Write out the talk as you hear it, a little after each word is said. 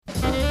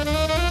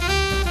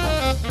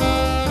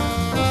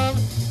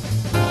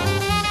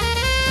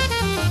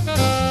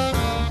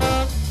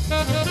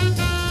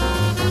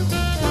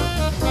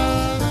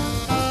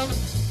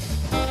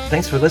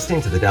Thanks for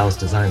listening to the Dallas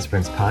Design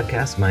Sprints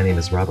podcast. My name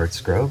is Robert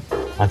Scrove.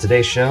 On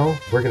today's show,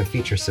 we're going to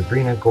feature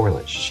Sabrina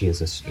Goerlich. She is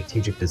a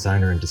strategic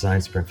designer and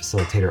design sprint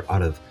facilitator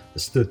out of the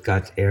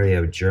Stuttgart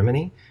area of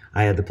Germany.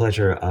 I had the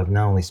pleasure of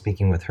not only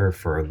speaking with her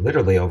for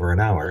literally over an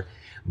hour,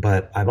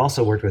 but I've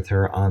also worked with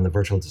her on the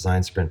virtual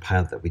design sprint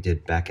pilot that we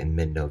did back in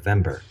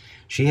mid-November.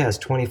 She has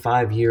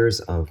 25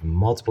 years of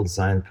multiple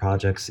design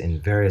projects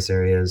in various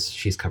areas.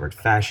 She's covered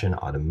fashion,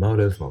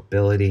 automotive,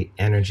 mobility,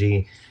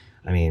 energy.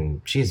 I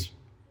mean, she's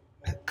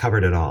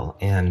covered it all.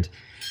 And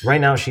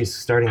right now she's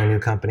starting a new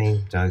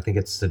company. I think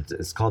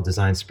it's called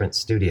Design Sprint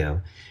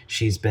Studio.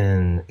 She's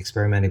been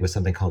experimenting with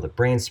something called a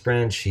brain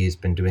sprint. She's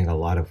been doing a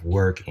lot of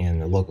work in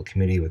the local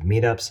community with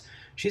meetups.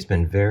 She's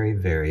been very,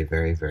 very,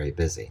 very, very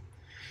busy.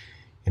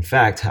 In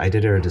fact, I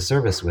did her a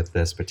disservice with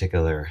this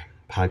particular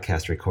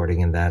podcast recording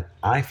in that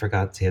I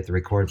forgot to hit the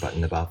record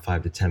button about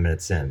 5 to 10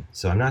 minutes in.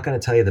 So I'm not going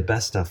to tell you the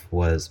best stuff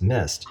was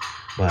missed,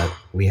 but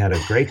we had a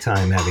great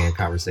time having a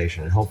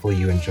conversation, and hopefully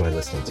you enjoy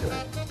listening to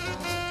it.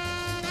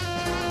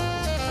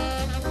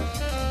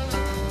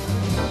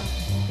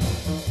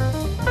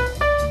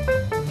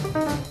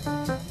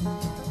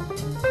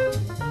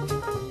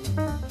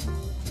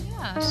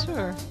 Yeah,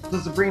 sure. So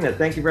Sabrina,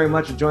 thank you very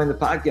much for joining the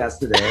podcast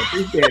today. I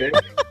appreciate it.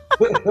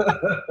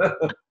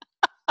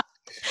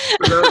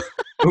 For those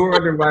who are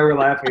wondering why we're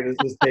laughing, this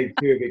is take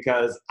two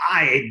because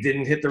I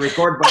didn't hit the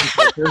record button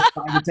for the first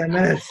 5 to 10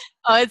 minutes.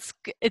 Oh,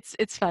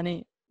 it's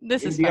funny.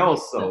 This is funny.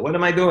 Also, what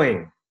am I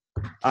doing?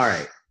 All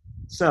right.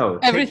 So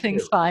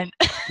everything's fine.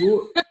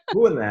 Who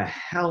in the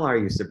hell are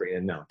you,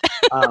 Sabrina? No.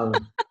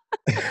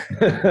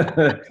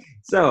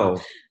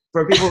 So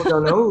for people who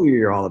don't know who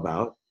you're all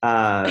about,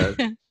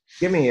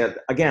 give me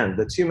again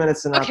the 2 minute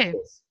synopsis. Okay.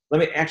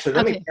 Let me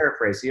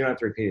paraphrase so you don't have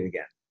to repeat it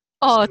again.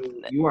 Oh, so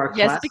you are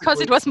yes,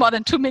 because it was more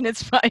than 2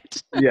 minutes,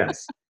 right?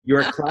 Yes, you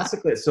are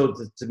classically. So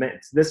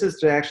this is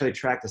to actually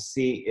track to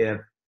see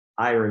if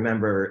I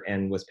remember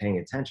and was paying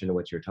attention to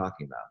what you're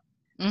talking about.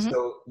 Mm-hmm.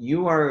 So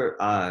you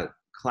are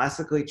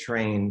classically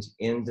trained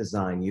in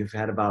design. You've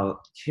had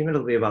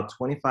cumulatively about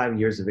 25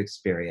 years of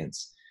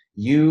experience.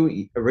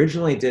 You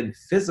originally did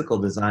physical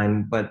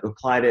design, but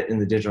applied it in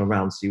the digital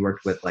realm. So you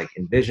worked with like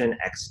InVision,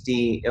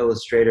 XD,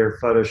 Illustrator,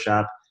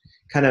 Photoshop.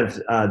 Kind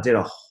of did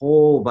a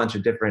whole bunch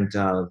of different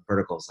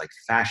verticals like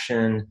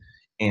fashion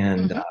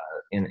and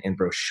and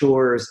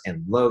brochures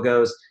and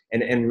logos,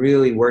 and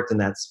really worked in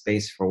that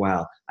space for a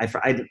while. I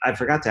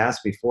forgot to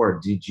ask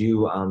before. Did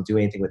you do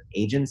anything with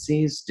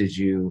agencies? Did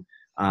you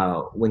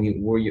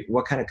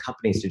what kind of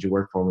companies did you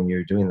work for when you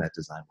were doing that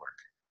design work?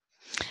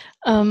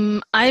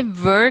 I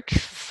work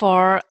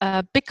for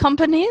big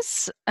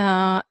companies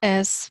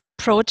as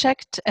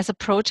a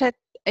project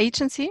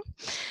agency.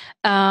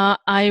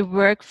 I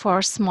work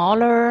for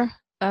smaller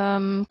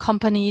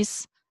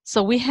companies,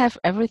 so we have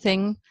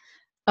everything.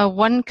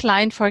 One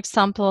client, for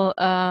example,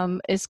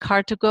 is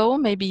Car2Go.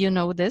 Maybe you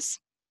know this.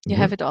 You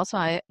have it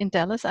also in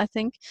Dallas, I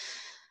think.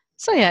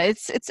 So yeah,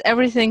 it's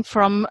everything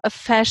from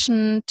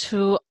fashion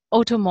to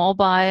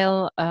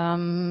automobile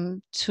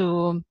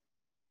to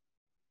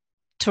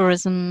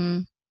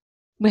tourism.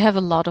 We have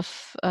a lot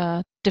of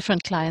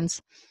different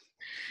clients.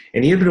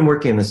 And you've been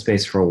working in this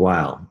space for a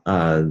while,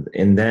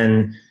 and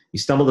then you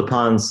stumbled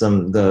upon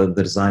the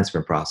design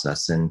sprint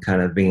process and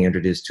kind of being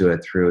introduced to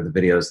it through the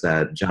videos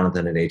that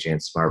Jonathan and AJ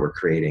and Smart were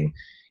creating,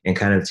 and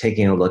kind of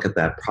taking a look at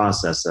that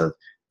process of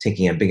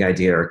taking a big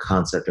idea or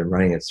concept and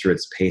running it through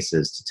its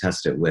paces to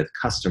test it with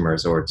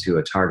customers or to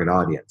a target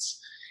audience.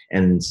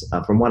 And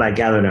from what I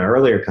gathered in our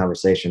earlier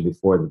conversation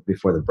before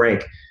the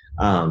break,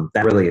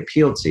 that really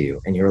appealed to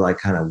you, and you were like,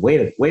 kind of, wait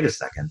a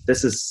second,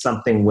 this is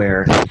something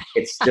where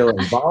it still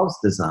involves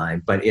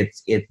design, but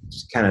it's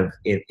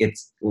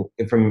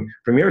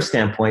from your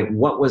standpoint,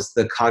 what was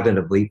the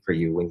cognitive leap for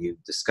you when you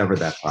discovered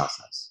that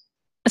process?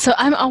 So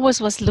I'm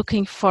always was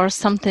looking for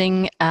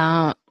something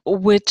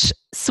which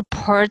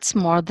supports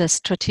more the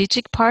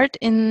strategic part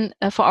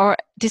for our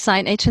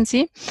design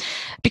agency,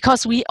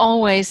 because we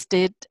always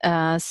did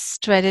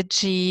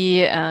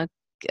strategy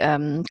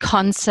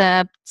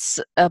concepts,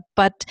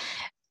 but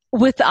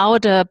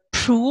without a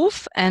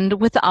proof and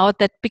without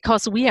that,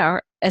 because we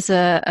are as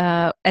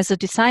a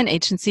design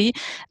agency,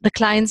 the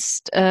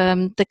clients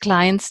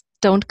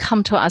don't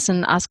come to us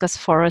and ask us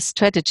for a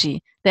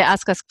strategy. They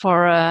ask us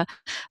for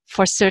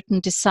certain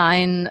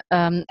design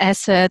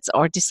assets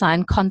or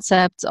design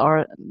concepts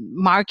or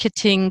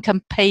marketing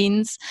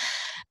campaigns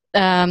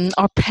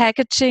or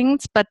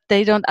packagings, but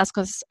they don't ask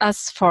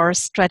us for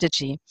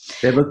strategy.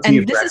 They look to and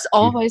you this for is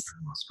always for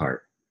the most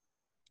part.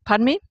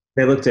 Pardon me?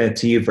 They looked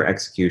to you for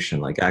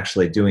execution, like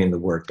actually doing the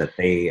work that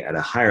they, at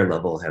a higher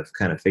level, have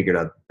kind of figured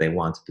out they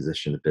want to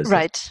position the business.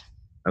 Right.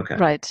 Okay.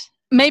 Right.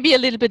 Maybe a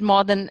little bit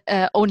more than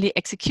only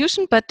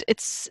execution, but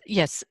it's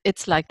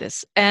like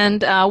this.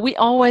 And we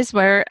always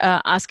were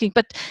asking,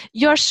 but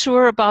you're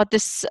sure about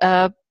this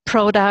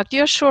product?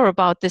 You're sure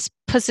about this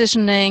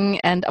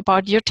positioning and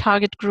about your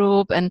target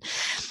group? And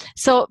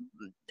so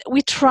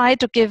we try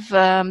to give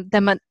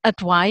them an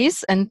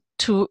advice and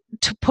to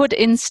put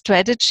in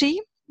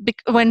strategy.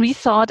 when we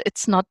thought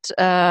it's not,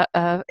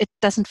 it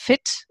doesn't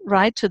fit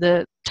right to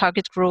the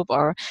target group,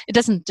 or it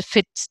doesn't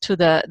fit to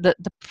the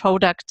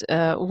product,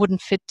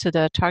 wouldn't fit to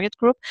the target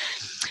group.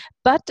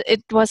 But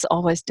it was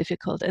always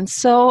difficult. And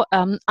so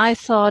I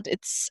thought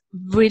it's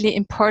really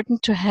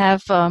important to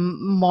have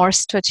more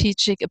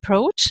strategic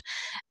approach.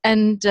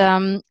 And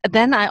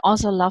then I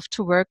also love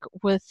to work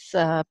with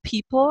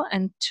people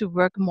and to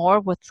work more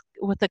with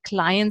the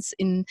clients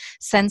in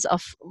sense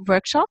of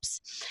workshops.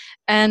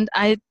 And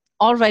I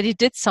already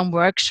did some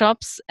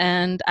workshops,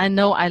 and I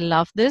know I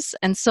love this.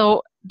 And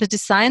so the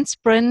design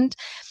sprint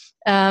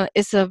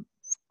is a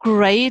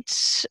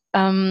great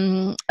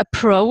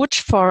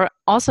approach for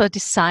also a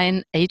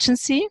design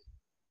agency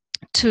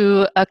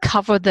to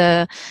cover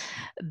the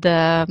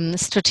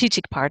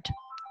strategic part,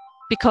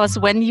 because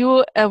when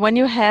you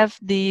have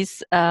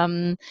these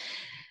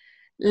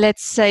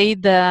let's say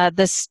a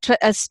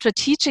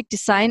strategic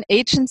design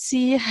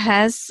agency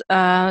has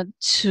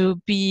to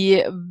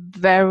be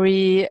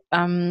very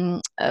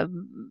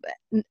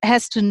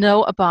has to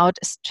know about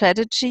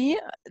strategy,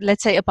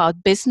 let's say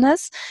about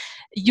business,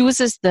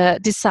 uses the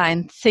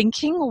design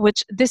thinking,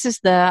 which this is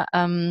the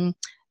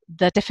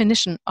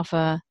definition of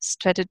a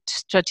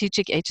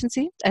strategic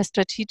agency, a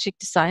strategic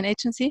design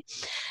agency,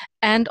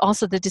 and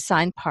also the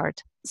design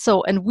part.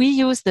 So, and we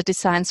use the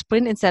design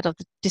sprint instead of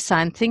the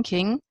design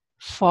thinking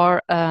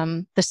for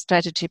the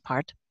strategy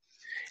part.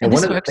 And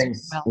one of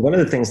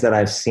the things that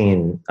I've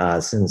seen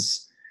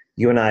since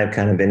you and I have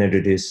kind of been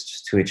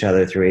introduced to each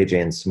other through AJ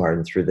and Smart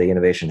and through the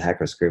Innovation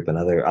Hackers Group and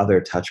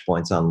other touch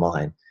points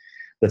online,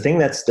 the thing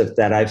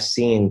that I've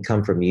seen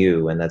come from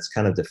you and that's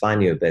kind of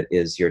defined you a bit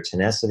is your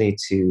tenacity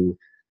to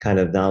kind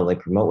of not only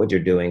promote what you're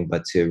doing,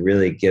 but to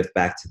really give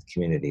back to the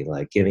community,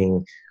 like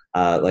giving,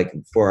 like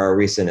for our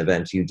recent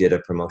event, you did a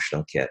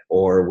promotional kit,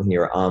 or when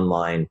you're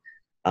online,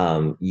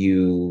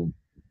 you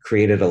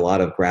created a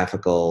lot of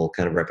graphical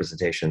kind of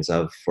representations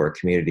for a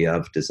community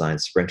of design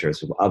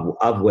sprinters,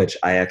 of which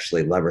I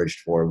actually leveraged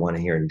for one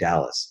here in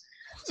Dallas.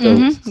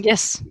 So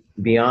yes,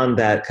 beyond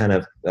that kind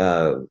of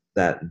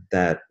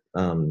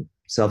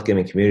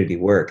self-giving community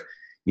work,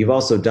 you've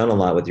also done a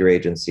lot with your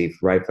agency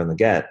right from the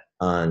get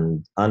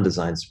on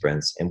design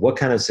sprints. And what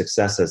kind of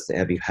successes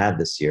have you had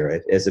this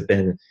year? Has it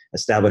been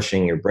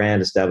establishing your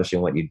brand,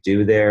 establishing what you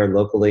do there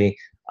locally?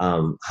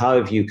 How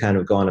have you kind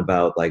of gone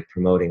about like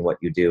promoting what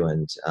you do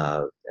and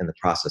the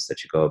process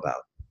that you go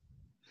about?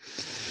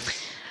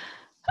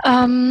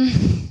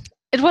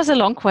 It was a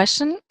long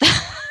question.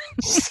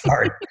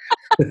 Sorry.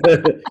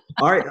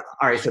 All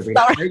right, Sabrina,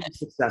 are you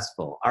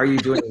successful? Are you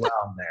doing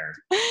well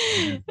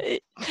there?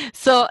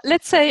 So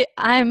let's say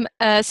I'm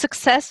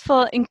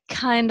successful in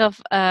kind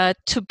of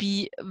to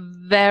be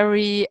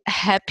very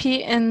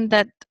happy in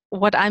that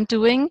what I'm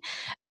doing,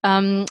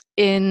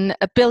 in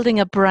building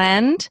a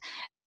brand.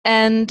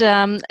 And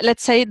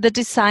let's say the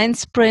design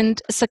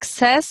sprint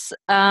success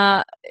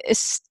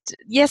is,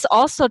 yes,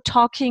 also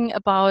talking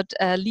about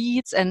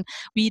leads. And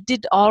we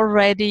did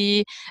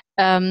already,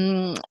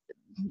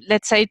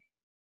 let's say,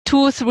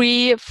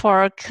 2-3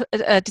 for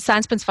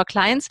design sprints for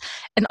clients,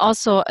 and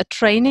also a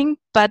training.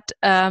 But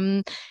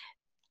I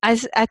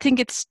think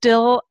it's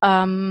still,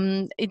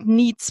 it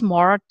needs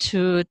more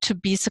to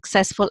be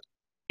successful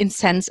in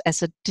sense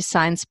as a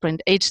design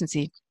sprint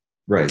agency.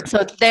 Right.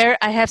 So there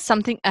I have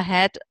something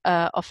ahead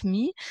of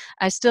me.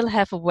 I still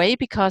have a way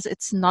because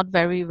it's not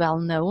very well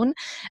known.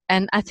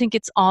 And I think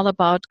it's all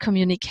about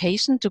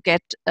communication to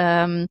get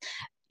to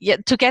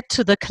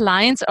the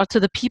clients or to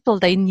the people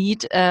they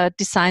need a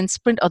design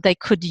sprint, or they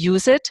could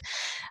use it.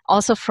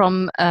 Also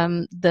from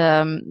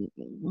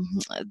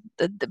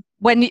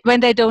when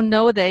they don't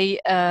know, they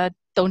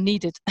don't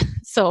need it.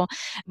 So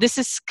this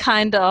is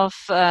kind of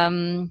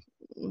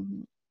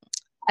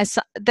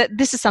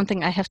this is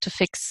something I have to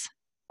fix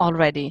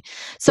already.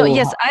 So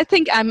yes, I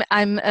think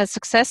I'm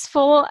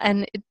successful,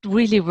 and it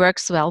really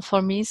works well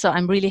for me. So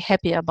I'm really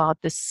happy about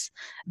this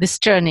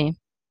journey.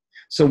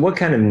 So what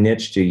kind of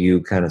niche do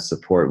you kind of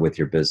support with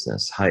your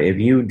business? If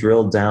you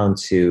drill down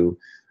to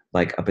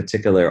like a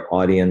particular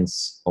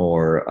audience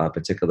or a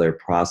particular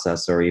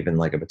process, or even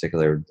like a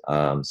particular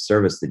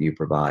service that you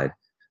provide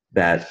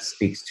that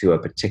speaks to a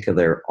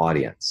particular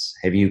audience,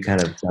 have you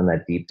kind of done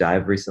that deep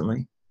dive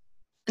recently?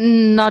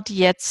 Not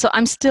yet. So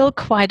I'm still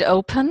quite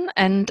open,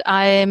 and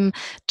I'm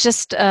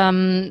just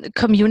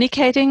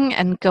communicating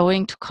and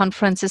going to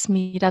conferences,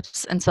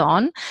 meetups, and so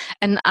on.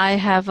 And I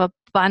have a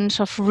bunch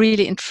of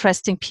really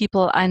interesting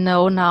people I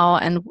know now,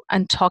 and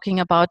talking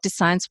about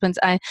design sprints.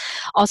 I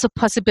also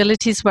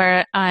possibilities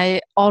where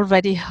I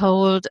already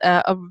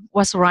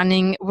was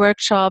running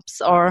workshops,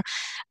 or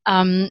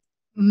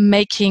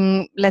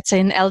making, let's say,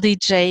 an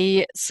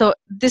LDJ. So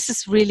this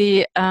is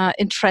really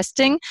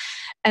interesting,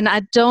 and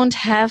I don't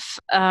have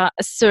a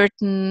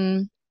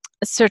certain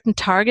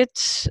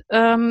target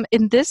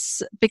in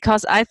this,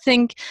 because I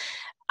think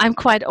I'm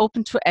quite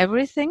open to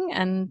everything,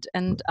 and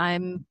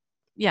I'm,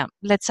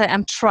 let's say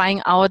I'm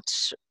trying out,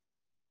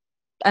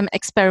 I'm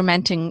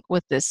experimenting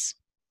with this.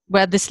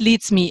 where this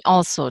leads me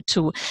also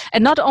to.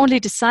 And not only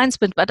design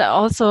sprint, but I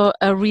also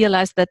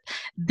realized that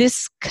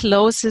this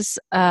closes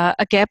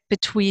a gap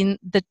between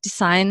the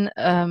design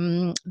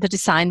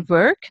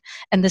work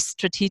and the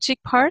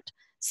strategic part.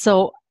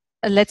 So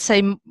let's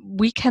say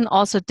we can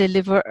also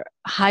deliver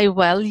high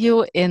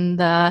value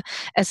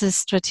as a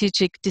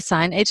strategic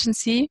design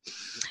agency,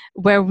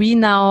 where we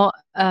now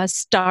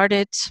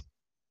started.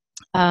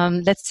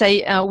 Let's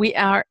say we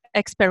are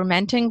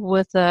experimenting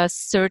with a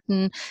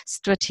certain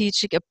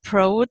strategic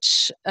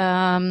approach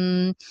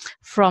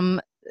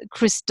from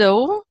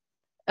Christo,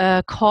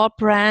 core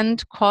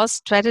brand, core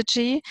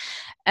strategy,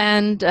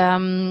 and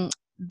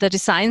the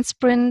design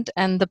sprint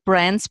and the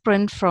brand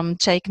sprint from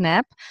Jake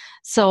Knapp.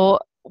 So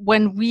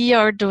when we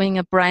are doing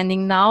a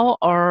branding now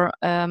or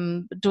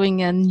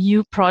doing a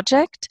new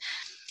project,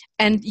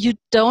 and you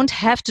don't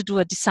have to do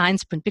a design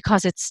sprint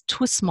because it's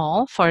too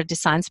small for a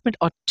design sprint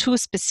or too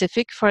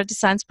specific for a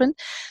design sprint,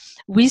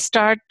 we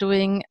start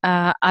doing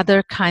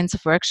other kinds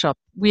of workshop.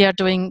 We are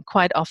doing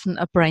quite often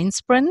a brain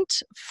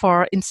sprint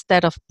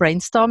instead of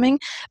brainstorming,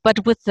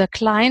 but with the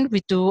client,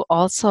 we do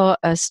also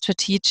a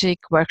strategic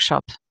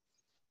workshop.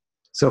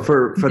 So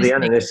for the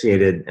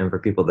uninitiated and for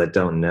people that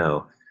don't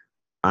know,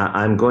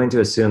 I'm going to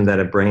assume that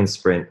a brain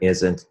sprint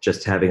isn't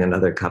just having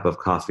another cup of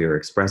coffee or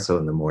espresso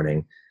in the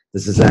morning.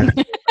 This is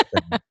actually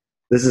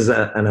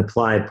an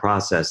applied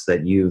process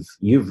that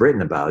you've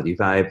written about.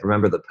 I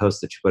remember the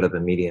post that you put up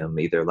in Medium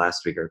either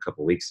last week or a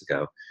couple of weeks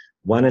ago.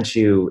 Why don't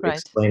you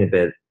explain a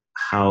bit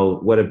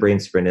what a brain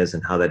sprint is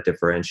and how that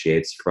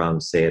differentiates from,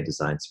 say, a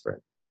design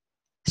sprint?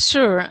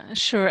 Sure.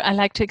 I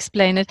like to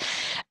explain it.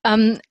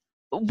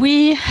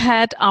 We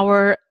had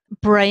our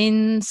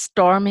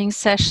brainstorming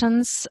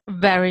sessions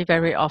very,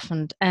 very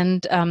often.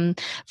 And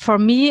for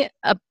me,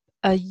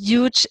 a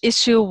huge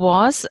issue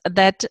was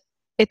that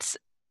it's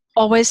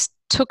always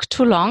took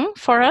too long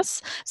for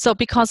us. So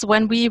because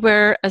when we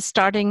were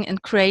starting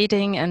and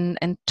creating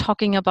and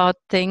talking about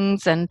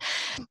things and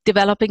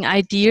developing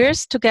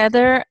ideas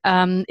together,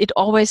 it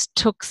always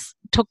took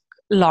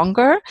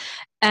longer.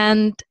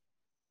 And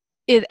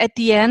at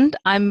the end,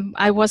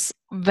 I was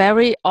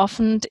very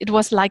often, it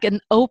was like an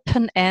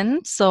open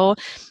end. So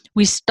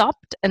we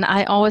stopped, and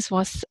I always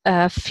was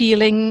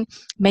feeling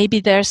maybe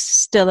there's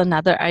still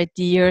another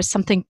idea,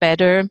 something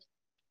better.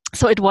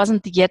 So it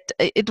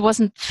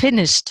wasn't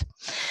finished.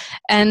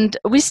 And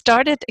we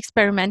started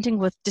experimenting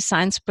with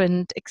design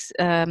sprint,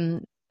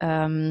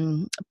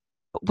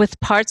 with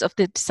parts of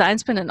the design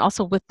sprint and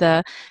also with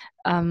the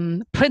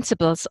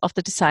principles of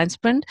the design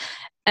sprint.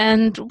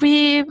 And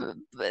we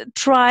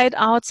tried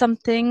out some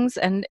things,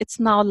 and it's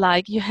now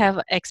like you have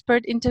an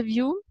expert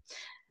interview.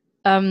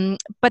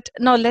 But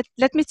no,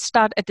 let me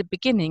start at the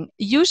beginning.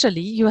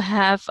 Usually you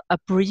have a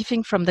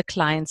briefing from the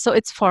client. So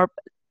it's for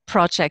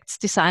projects,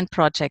 design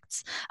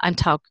projects I'm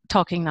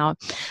talking now.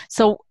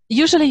 So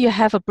usually you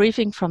have a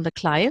briefing from the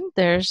client.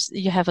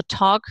 You have a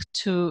talk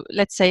to,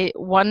 let's say,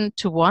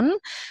 1-to-1.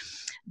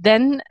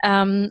 Then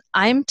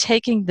I'm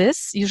taking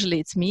this, usually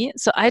it's me,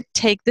 so I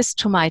take this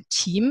to my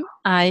team.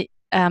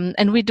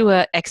 And we do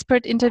an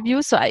expert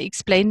interview, so I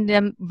explain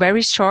them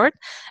very short,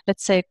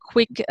 let's say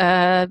quick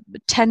 10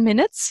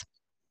 minutes.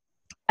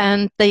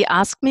 And they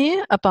ask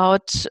me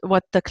about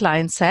what the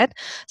client said.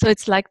 So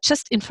it's like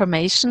just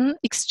information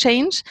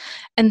exchange.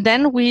 And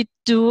then we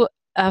do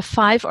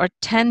 5 or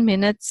 10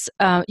 minutes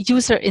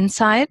user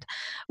insight,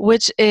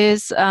 which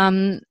is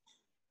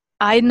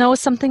I know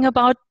something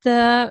about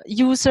the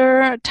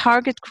user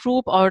target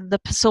group or the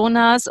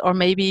personas, or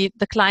maybe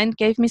the client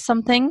gave me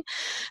something.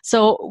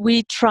 So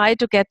we try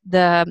to get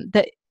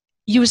the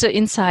user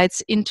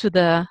insights into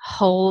the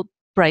whole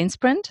brain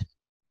sprint.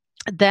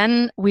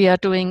 Then we are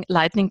doing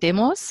lightning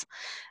demos,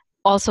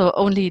 also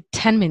only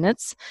 10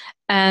 minutes.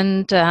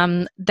 And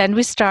then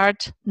we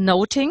start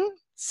noting.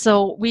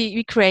 So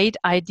we create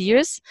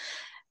ideas.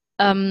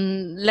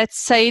 Let's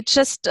say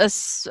just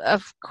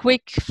a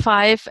quick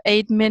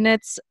 5-8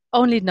 minutes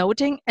only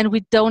noting, and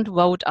we don't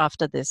vote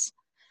after this.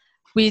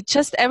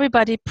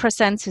 Everybody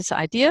presents his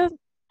idea,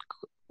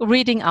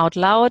 reading out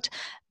loud.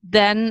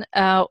 Then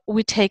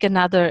we take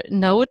another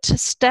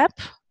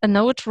a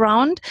note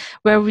round,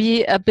 where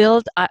we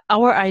build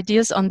our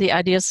ideas on the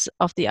ideas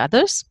of the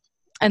others.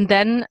 And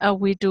then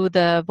we do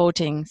the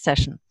voting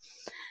session.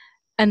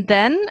 And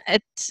then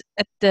at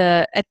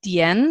the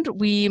end,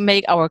 we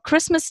make our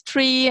Christmas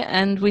tree,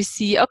 and we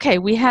see, okay,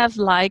 we have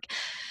like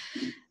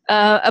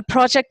a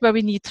project where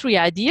we need 3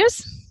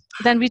 ideas.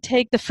 Then we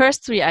take the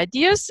first 3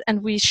 ideas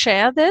and we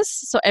share this.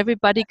 So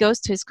everybody goes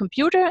to his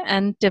computer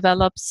and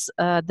develops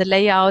the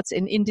layouts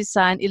in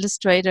InDesign,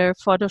 Illustrator,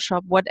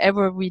 Photoshop,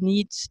 whatever we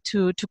need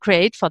to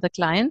create for the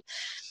client.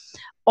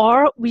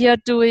 Or we are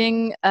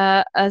doing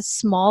a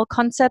small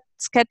concept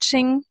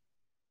sketching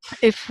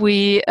if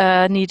we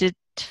need it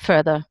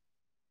further.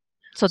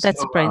 So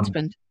that's a brain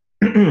sprint.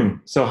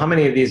 So how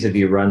many of these have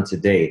you run to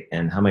date,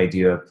 and how many do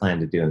you have planned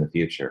to do in the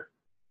future?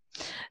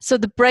 So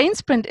the brain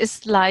sprint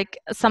is like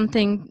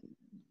something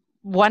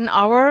 1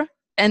 hour.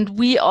 And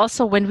we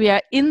also, when we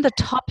are in the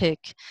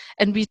topic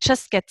and we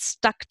just get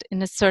stuck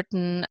in a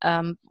certain,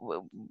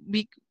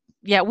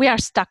 we are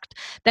stuck.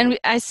 Then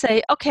I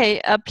say,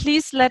 okay,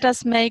 please let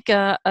us make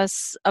a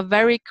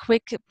very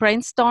quick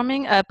brain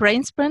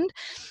sprint.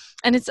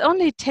 And it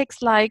only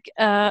takes like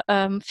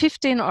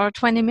 15 or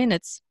 20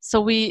 minutes.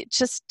 So we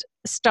just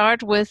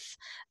start with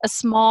a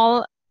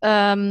small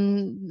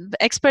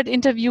expert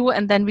interview,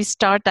 and then we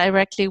start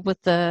directly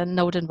with the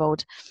note and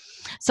vote.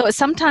 So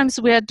sometimes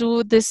we are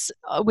doing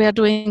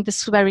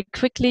this very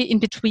quickly in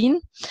between.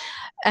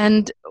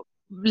 And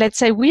let's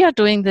say we are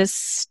doing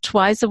this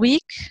twice a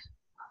week,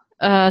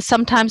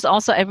 sometimes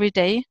also every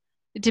day.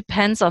 It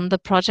depends on the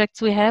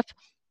projects we have.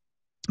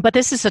 But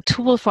this is a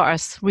tool for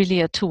us,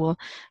 really a tool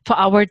for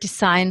our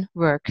design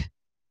work.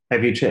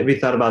 Have you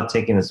thought about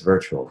taking this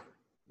virtual,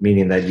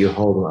 meaning that you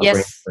hold a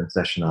brain sprint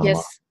session online?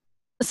 Yes.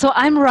 So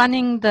I'm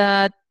running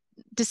the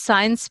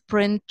Design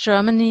Sprint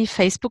Germany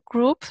Facebook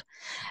group,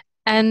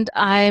 and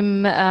I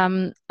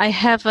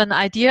have an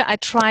idea. I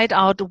tried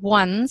out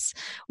once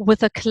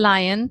with a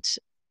client.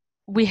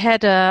 We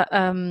had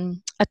a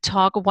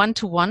talk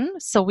one-to-one.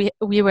 So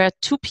we were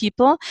 2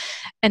 people,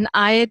 and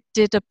I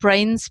did a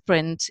brain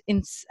sprint.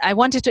 I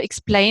wanted to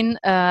explain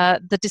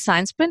the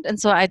design sprint, and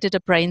so I did a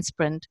brain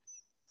sprint.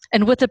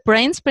 And with a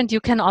brain sprint, you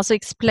can also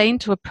explain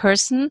to a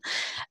person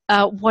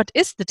what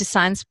is the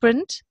design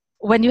sprint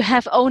when you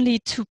have only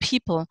 2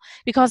 people.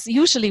 Because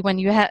usually when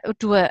you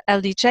do a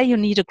LDJ, you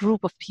need a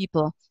group of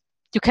people.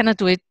 You cannot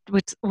do it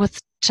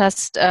with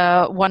just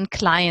one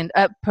client,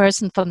 a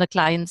person from the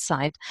client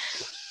side.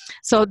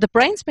 So the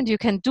brain sprint you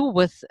can do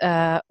with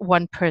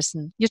one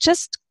person. You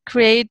just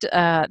create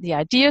the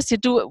ideas. You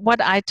do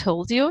what I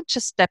told you,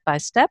 just step by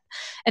step.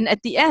 And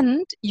at the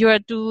end, you are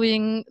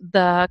doing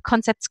the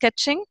concept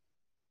sketching.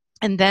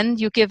 And then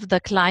you give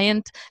the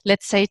client,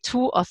 let's say,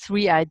 2 or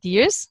 3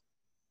 ideas,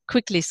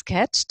 quickly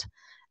sketched.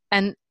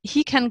 And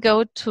he can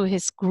go to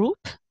his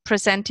group,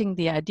 presenting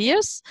the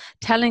ideas,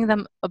 telling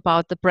them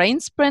about the brain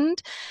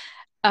sprint.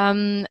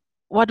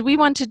 What we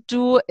want to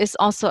do is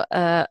also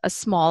a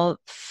small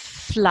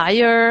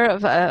flyer,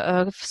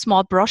 a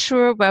small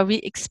brochure where we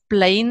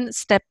explain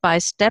step by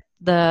step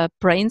the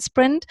brain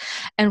sprint.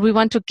 And we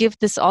want to give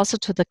this also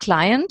to the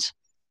client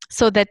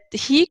so that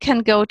he can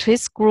go to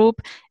his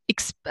group,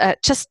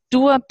 just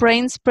do a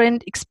brain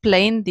sprint,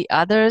 explain the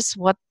others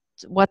what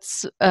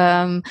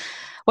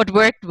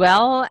worked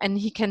well, and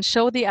he can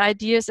show the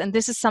ideas. And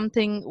this is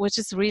something which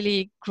is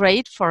really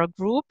great for a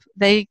group.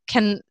 They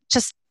can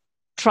just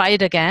try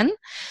it again.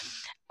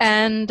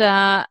 And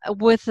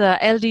with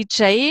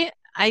LDJ,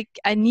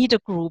 I need a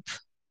group.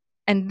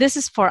 And this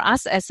is for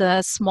us as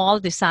a small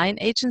design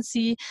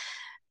agency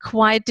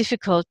quite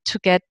difficult to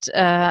get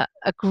a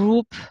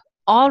group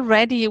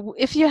already.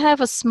 If you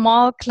have a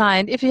small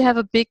client, if you have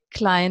a big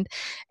client,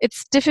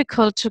 it's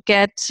difficult to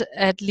get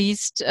at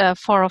least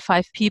 4 or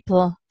 5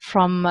 people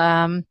from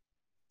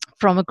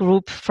a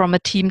group, from a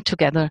team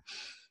together.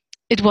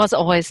 It was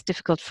always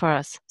difficult for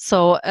us.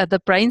 So the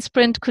brain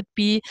sprint could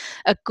be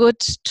a good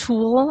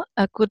tool,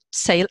 a good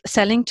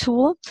selling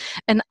tool.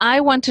 And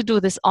I want to do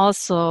this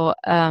also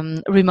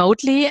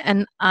remotely.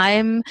 And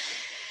I'm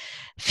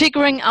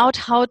figuring out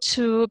how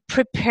to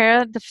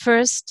prepare the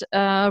first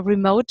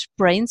remote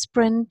brain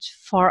sprint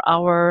for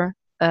our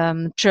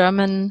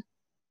German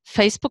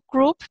Facebook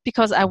group,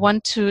 because I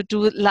want to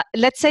do,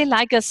 let's say,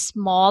 like a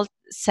small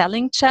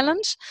selling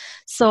challenge,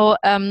 so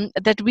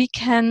that we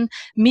can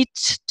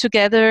meet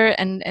together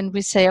and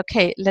we say,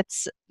 okay,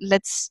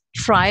 let's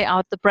try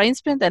out the brain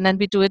sprint, and then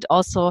we do it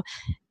also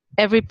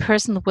every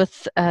person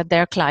with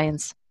their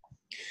clients.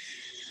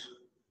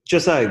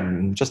 Just a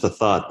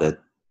thought that,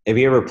 have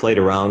you ever played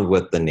around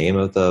with the name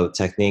of the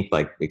technique?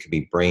 Like it could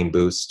be brain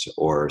boost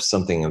or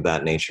something of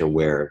that nature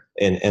where,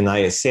 and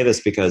I say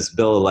this because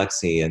Bill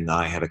Alexi and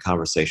I had a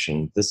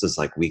conversation, this is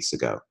like weeks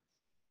ago,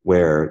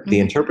 where the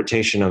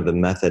interpretation of the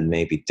method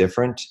may be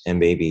different and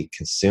may be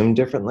consumed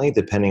differently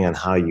depending on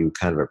how you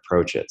kind of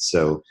approach it.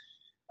 So,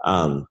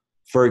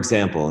 for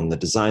example, in the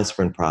design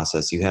sprint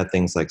process, you have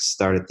things like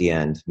start at the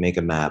end, make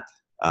a map,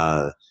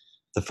 the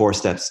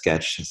 4-step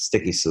sketch,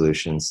 sticky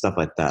solution, stuff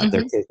like that.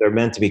 They're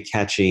meant to be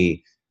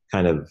catchy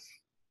kind of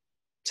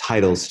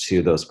titles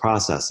to those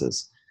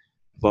processes.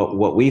 But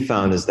what we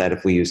found is that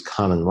if we use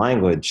common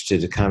language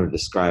to kind of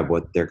describe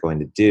what they're going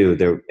to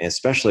do,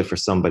 especially for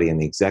somebody in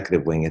the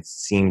executive wing, it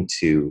seemed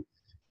to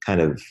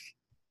kind of,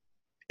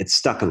 it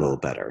stuck a little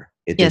better.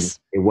 It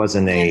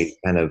wasn't a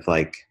kind of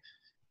like,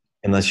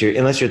 unless you're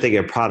thinking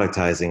of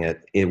productizing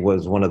it, it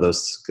was one of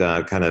those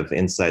kind of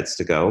insights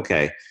to go,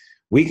 okay,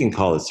 we can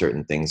call it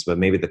certain things, but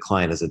maybe the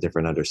client has a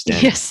different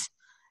understanding. Yes.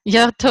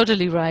 Yeah,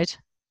 totally right.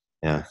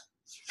 Yeah.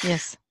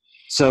 Yes.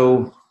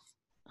 So,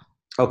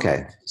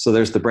 okay. So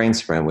there's the brain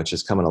sprint, which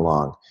is coming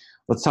along.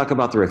 Let's talk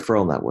about the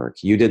referral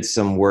network. You did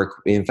some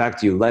work. In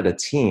fact, you led a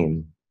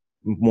team,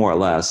 more or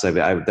less.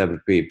 That would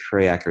be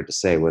pretty accurate to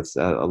say, with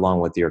along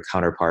with your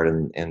counterpart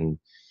in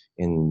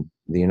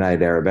the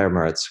United Arab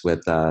Emirates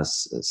with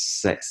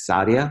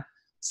Sadia.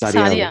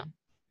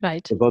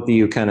 Right. So both of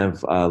you kind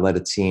of led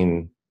a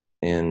team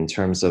in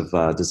terms of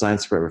design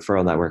sprint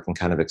referral network and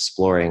kind of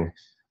exploring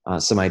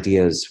some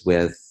ideas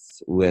with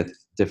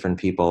different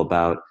people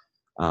about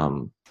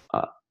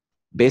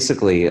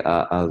basically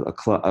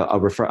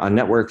a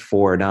network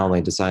for not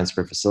only design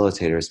sprint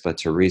facilitators, but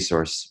to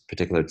resource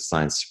particular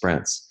design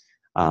sprints.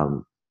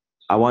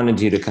 I wanted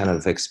you to kind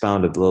of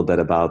expound a little bit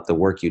about the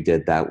work you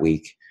did that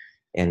week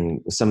and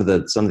some of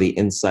the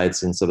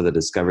insights and some of the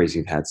discoveries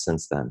you've had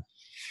since then.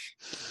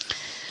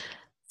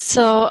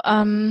 So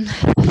a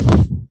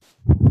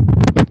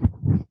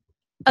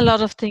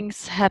lot of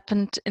things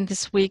happened in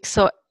this week.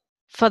 So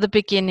for the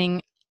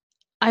beginning,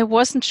 I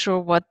wasn't sure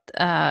what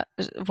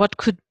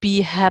could be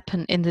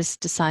happen in this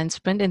design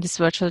sprint, in this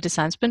virtual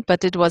design sprint,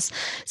 but it was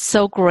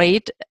so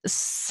great,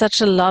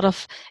 such a lot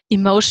of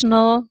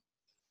emotional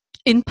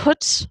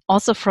input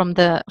also from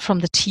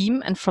the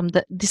team and from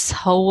this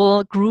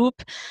whole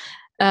group,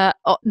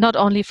 not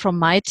only from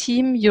my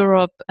team,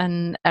 Europe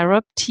and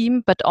Arab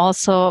team, but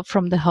also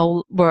from the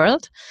whole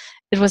world.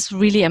 It was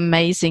really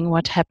amazing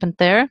what happened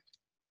there.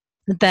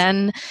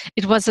 Then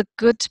it was a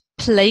good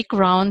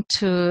playground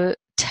to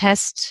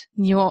test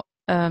new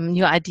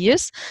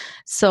ideas.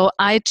 So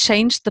I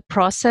changed the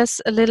process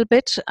a little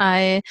bit.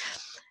 I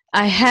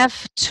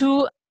have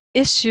two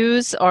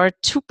issues or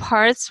two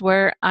parts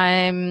where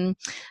I'm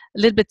a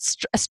little bit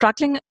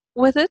struggling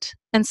with it,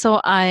 and so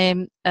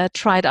I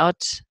tried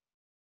out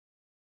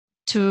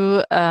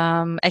two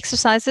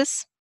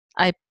exercises.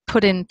 I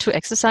put in two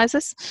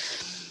exercises,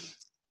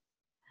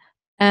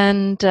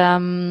 and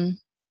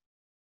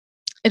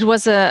it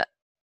was a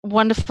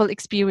wonderful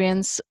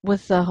experience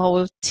with the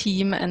whole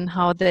team and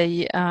how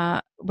they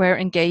were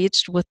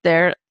engaged with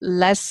their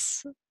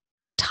less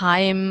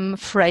time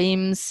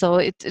frames. So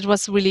it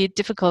was really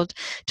difficult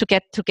to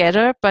get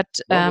together. But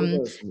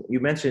you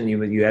mentioned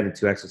you added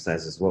two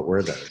exercises. What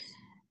were those?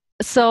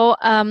 So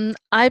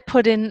I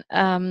put in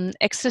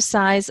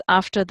exercise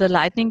after the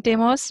lightning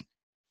demos.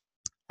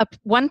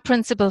 One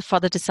principle for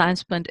the design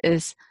sprint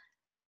is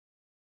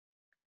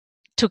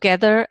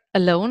together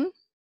alone.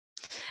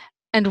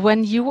 And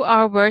when you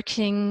are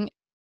working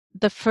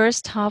the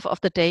first half of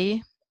the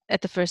day,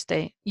 at the first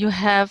day, you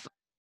have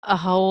a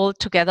whole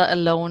together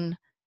alone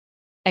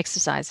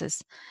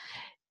exercises.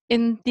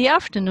 In the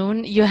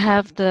afternoon, you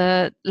have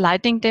the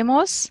lightning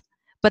demos,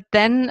 but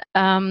then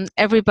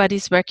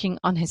everybody's working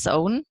on his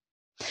own.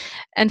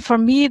 And for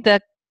me,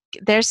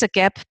 there's a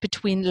gap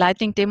between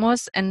lightning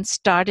demos and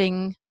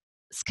starting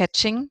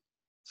sketching,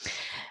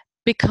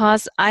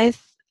 because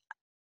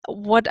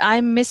what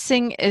I'm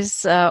missing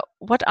is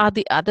what are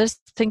the others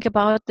think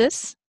about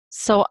this.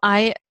 So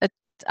I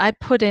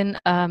put in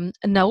a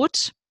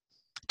note,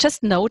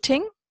 just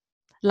noting,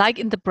 like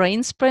in the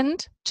brain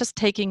sprint, just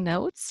taking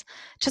notes,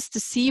 just to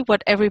see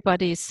what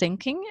everybody is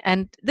thinking.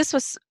 And this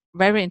was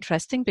very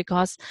interesting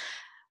because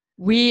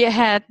we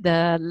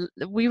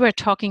were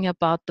talking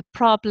about the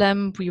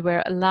problem, we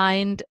were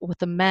aligned with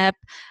the map,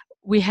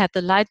 we had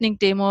the lightning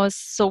demos,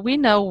 so we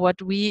know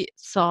what we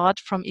thought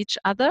from each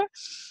other.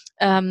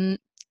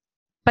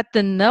 But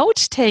the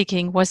note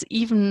taking was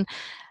even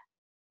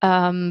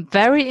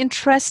very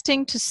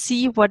interesting to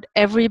see what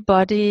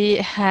everybody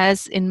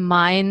has in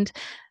mind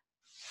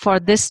for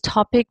this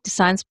topic,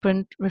 design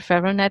sprint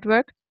referral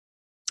network.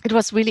 It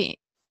was really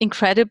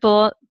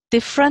incredible,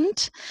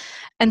 different.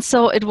 And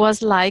so it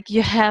was like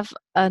you have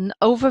an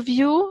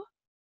overview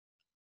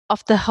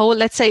of the whole,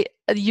 let's say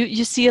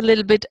you see a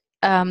little bit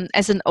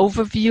as an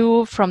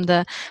overview from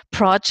the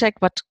project,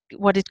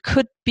 what it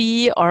could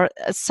be, or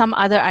some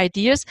other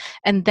ideas,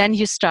 and then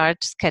you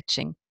start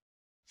sketching.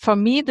 For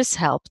me, this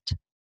helped.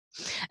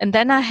 And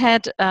then I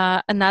had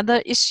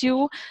another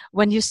issue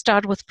when you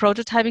start with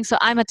prototyping. So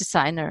I'm a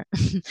designer,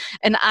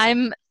 and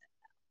I'm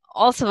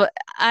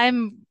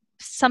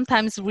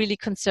sometimes really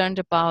concerned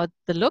about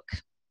the look.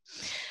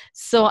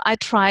 So I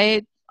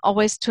try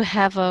always to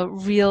have a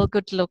real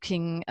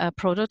good-looking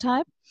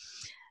prototype.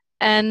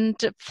 And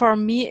for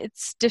me,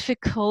 it's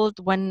difficult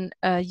when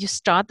you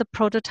start the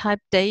prototype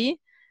day,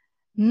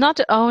 not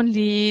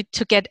only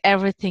to get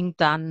everything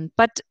done,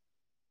 but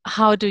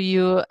how do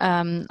you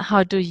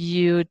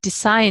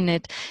design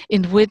it,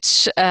 in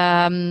which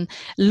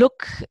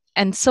look.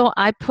 And so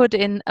I put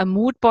in a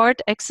mood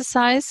board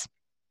exercise.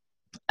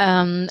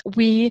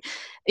 We,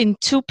 in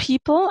two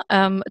people,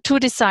 two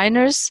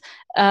designers,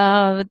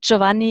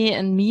 Giovanni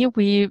and me,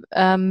 we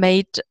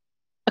made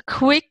a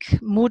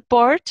quick mood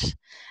board,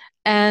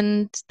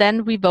 and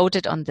then we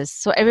voted on this.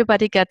 So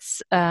everybody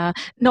gets,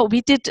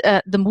 we did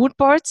the mood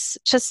boards,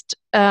 just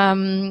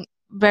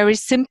very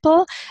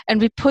simple, and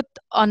we put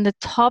on the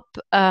top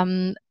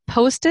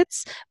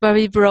post-its where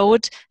we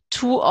wrote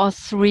 2 or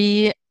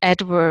 3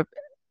 adverbs,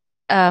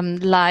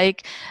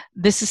 like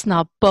this is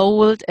now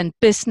bold and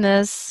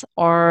business,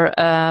 or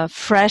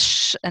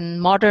fresh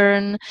and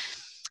modern.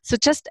 So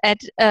just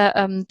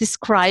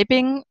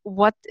describing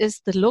what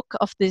is the look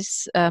of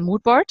this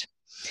mood board.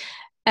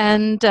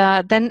 And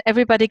then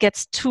everybody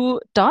gets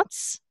 2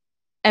 dots.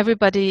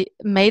 Everybody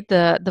made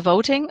the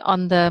voting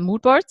on the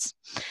mood boards.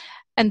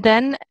 And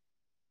then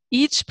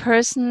each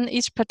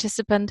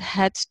participant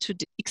had to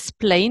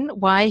explain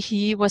why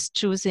he was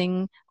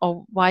choosing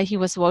or why he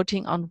was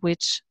voting on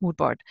which mood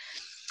board.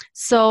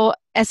 So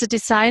as a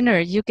designer,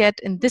 you get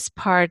in this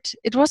part,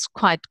 it was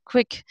quite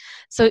quick.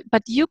 So,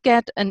 but you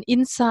get an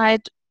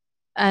insight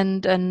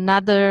and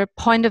another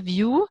point of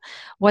view,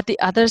 what the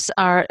others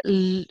are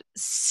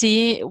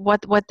see,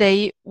 what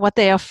they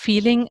are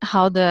feeling,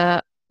 how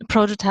the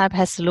prototype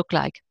has to look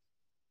like.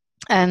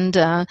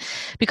 And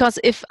because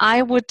if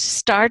I would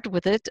start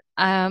with it,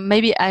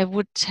 maybe I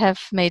would have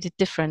made it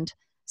different.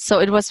 So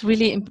it was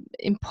really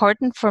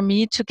important for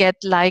me to get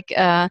like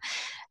an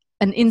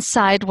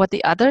insight what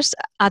the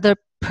other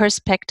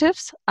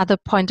perspectives, other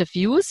point of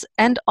views,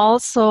 and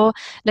also,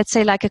 let's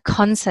say, like a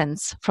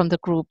consensus from the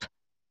group.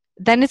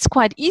 Then it's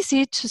quite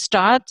easy to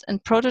start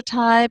and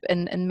prototype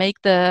and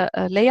make the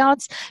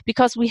layouts,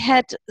 because we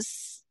had,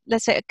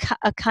 let's say,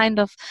 a kind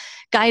of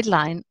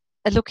guideline,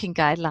 a looking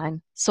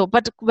guideline. So,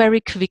 but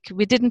very quick.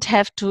 We didn't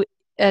have to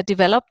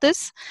develop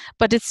this,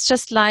 but it's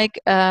just like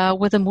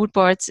with the mood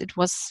boards, it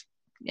was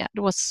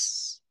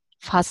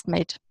fast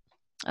made.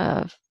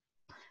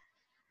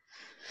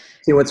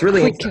 See, what's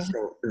really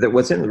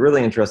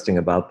interesting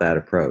about that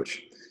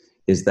approach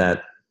is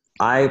that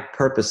I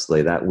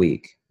purposely that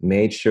week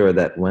made sure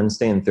that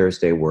Wednesday and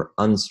Thursday were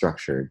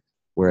unstructured,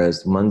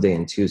 whereas Monday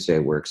and Tuesday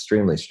were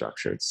extremely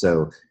structured.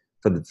 So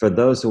for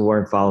those who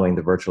weren't following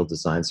the virtual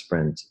design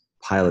sprint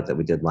pilot that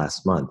we did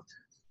last month,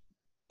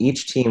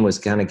 each team was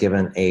kind of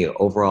given a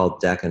overall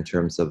deck in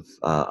terms of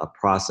a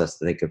process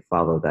that they could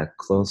follow that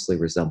closely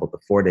resembled the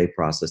 4-day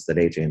process that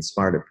AJ and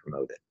Smart had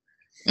promoted.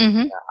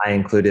 Mm-hmm. I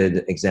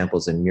included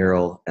examples in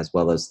Mural as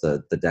well as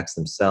the decks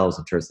themselves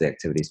in terms of the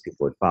activities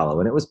people would follow.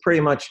 And it was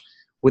pretty much,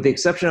 with the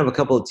exception of a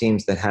couple of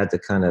teams that had to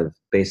kind of,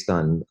 based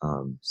on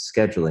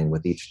scheduling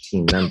with each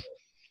team member,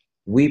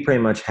 we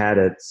pretty much had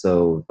it.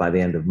 So by the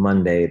end of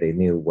Monday, they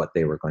knew what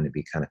they were going to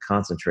be kind of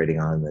concentrating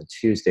on. And then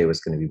Tuesday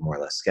was going to be more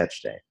or less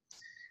sketch day.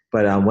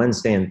 But on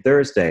Wednesday and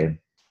Thursday,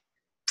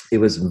 it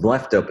was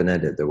left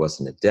open-ended. There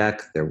wasn't a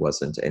deck. There were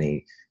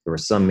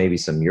maybe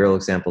some mural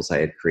examples I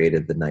had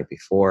created the night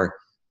before.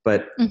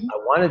 But I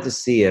wanted to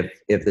see if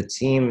the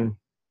team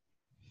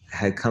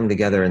had come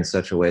together in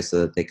such a way so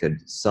that they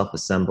could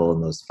self-assemble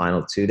in those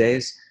final 2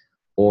 days,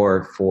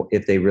 or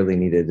if they really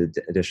needed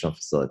additional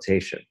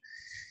facilitation.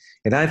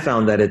 And I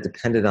found that it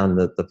depended on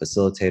the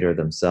facilitator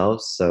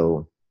themselves.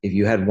 So if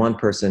you had one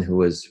person who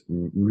was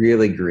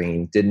really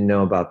green, had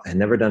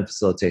never done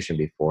facilitation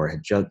before,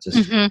 had just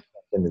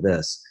into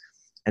this,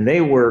 and they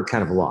were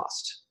kind of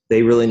lost.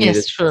 They really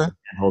needed some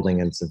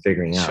holding and some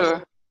figuring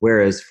out.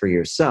 Whereas for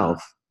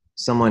yourself,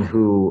 someone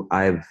who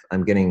I'm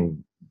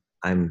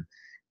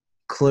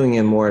cluing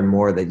in more and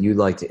more that you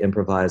like to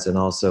improvise and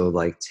also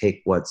like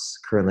take what's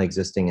currently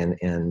existing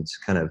and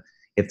kind of,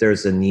 if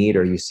there's a need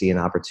or you see an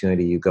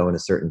opportunity, you go in a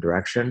certain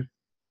direction.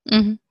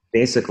 Mm-hmm.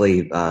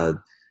 Basically,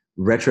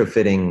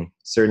 retrofitting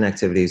certain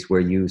activities where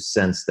you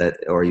sense that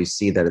or you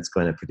see that it's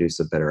going to produce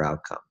a better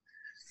outcome.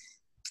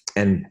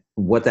 And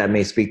what that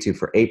may speak to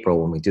for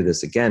April when we do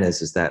this again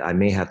is that I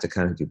may have to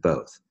kind of do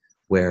both,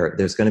 where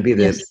there's going to be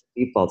this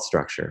default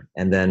structure.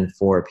 And then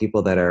for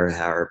people that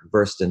are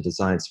versed in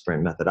design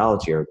sprint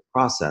methodology or the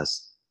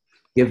process,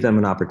 give them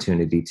an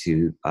opportunity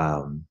to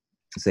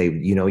say,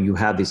 you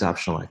have these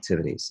optional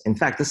activities. In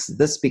fact,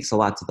 this speaks a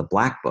lot to the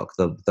Black Book,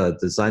 the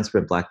design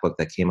sprint Black Book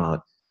that came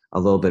out a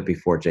little bit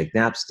before Jake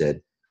Knapp's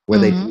did, where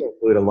they do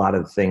include a lot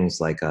of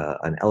things like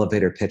an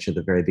elevator pitch at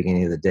the very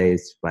beginning of the day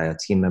by a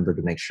team member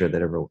to make sure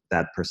that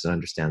that person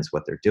understands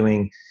what they're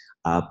doing.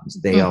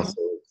 They also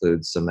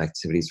include some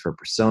activities for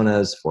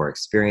personas, for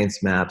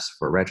experience maps,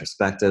 for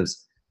retrospectives.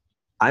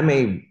 I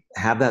may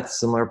have that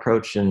similar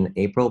approach in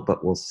April,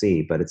 but we'll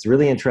see. But it's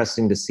really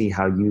interesting to see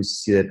how you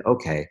see it.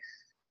 Okay,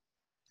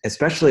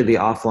 especially the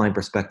offline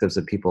perspectives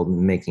of people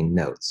making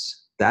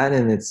notes. That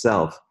in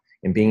itself,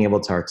 and being able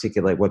to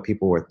articulate what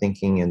people were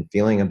thinking and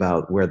feeling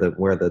about where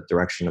the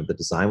direction of the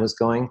design was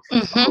going,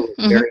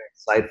 very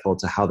insightful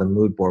to how the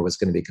mood board was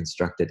going to be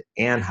constructed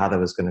and how that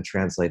was going to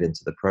translate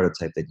into the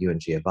prototype that you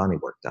and Giovanni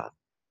worked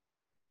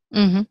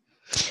on.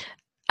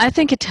 I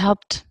think it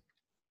helped.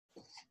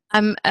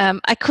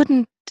 I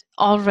couldn't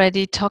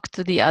already talk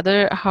to the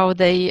other how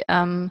they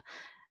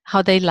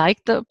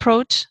like the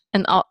approach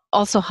and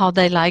also how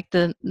they like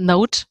the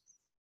note,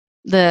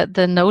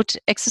 the note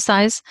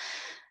exercise.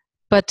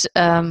 But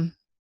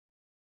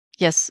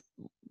yes,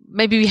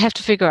 maybe we have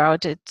to figure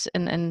out it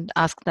and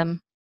ask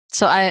them.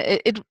 So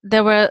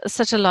there were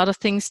such a lot of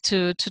things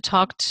to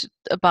talk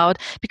about,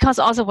 because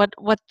also what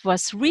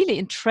was really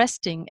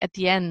interesting at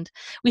the end,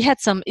 we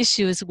had some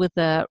issues with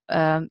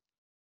the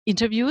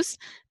interviews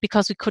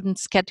because we couldn't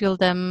schedule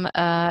them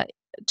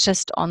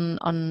just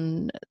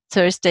on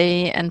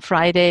Thursday and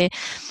Friday.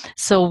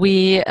 So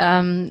we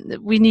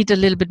need a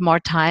little bit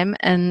more time,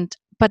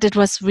 but it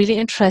was really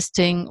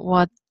interesting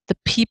what the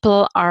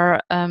people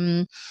are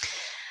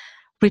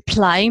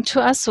replying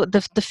to us, so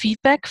the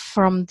feedback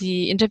from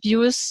the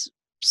interviewers.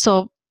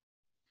 So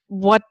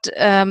what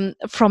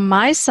from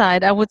my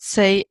side, I would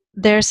say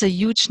there's a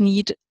huge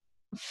need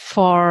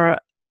for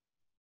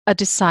a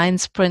design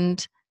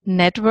sprint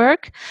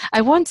network.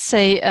 I won't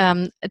say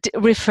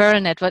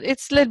referral network.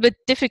 It's a little bit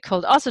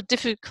difficult, also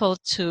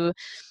difficult to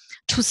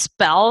to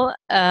spell,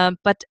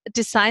 but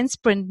Design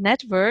Sprint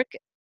Network,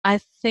 I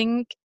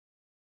think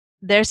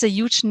there's a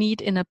huge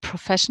need in a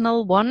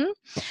professional one.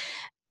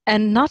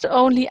 And not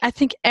only, I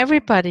think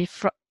everybody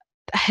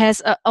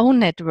has a own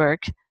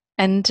network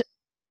and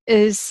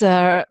is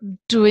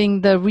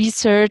doing the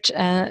research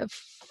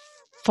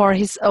for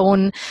his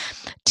own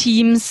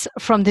teams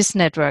from this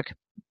network.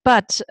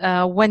 But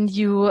when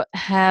you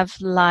have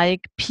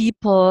like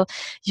people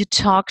you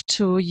talk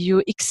to,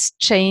 you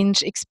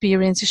exchange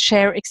experience, you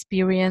share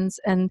experience,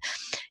 and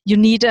you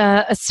need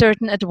a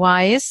certain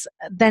advice,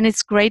 then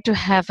it's great to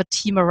have a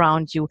team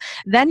around you.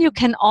 Then you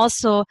can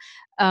also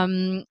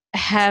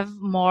have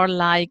more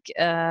like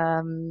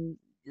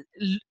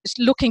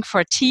looking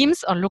for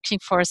teams or looking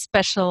for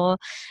special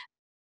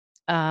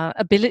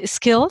ability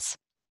skills.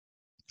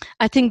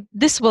 I think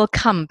this will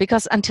come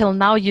because until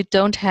now you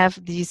don't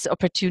have these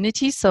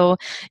opportunities. So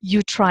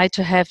you try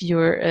to have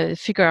your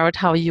figure out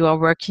how you are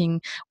working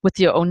with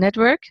your own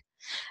network.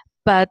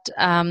 But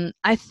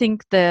I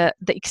think the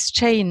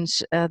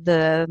exchange,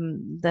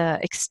 the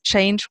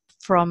exchange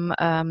from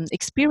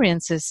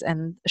experiences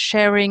and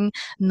sharing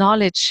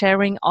knowledge,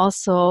 sharing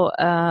also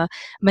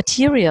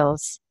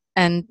materials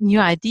and new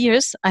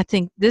ideas. I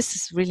think this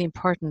is really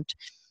important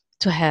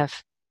to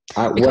have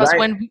because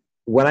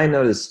what I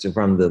noticed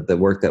from the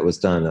work that was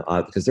done,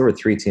 because there were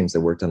 3 teams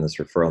that worked on this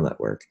referral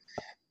network.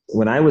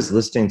 When I was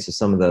listening to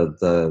some of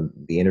the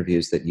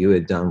interviews that you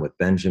had done with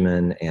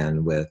Benjamin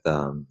and with,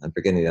 I'm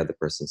forgetting the other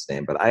person's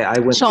name, but I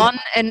went Sean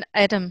and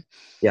Adam.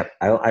 Yep.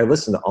 I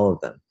listened to all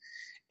of them,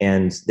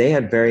 and they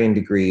had varying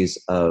degrees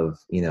of,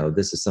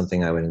 this is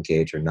something I would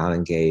engage or not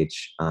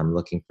engage. I'm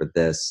looking for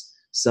this.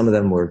 Some of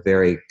them were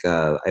very,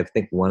 I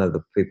think one of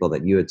the people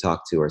that you had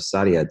talked to or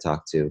Sadia had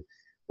talked to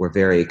were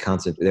very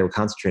they were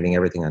concentrating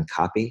everything on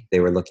copy.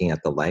 They were looking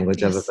at the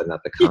language of it, but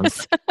not the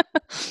content.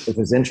 Which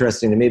was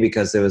interesting to me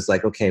because it was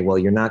like, okay, well,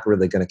 you're not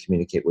really going to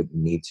communicate what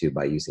you need to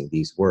by using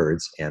these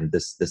words, and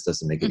this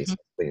doesn't make any sense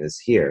putting this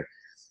here.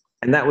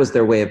 And that was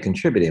their way of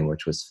contributing,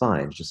 which was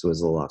fine. Just was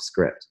a little off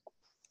script.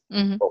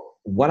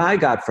 What I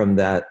got from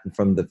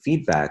the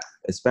feedback,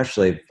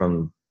 especially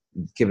from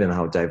given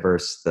how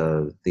diverse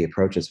the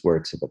approaches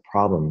were to the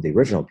problem, the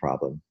original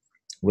problem,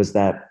 was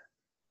that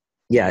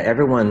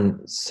everyone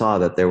saw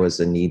that there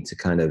was a need to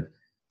kind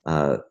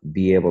of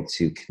be able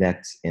to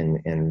connect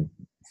and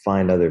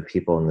find other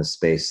people in the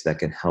space that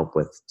can help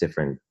with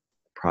different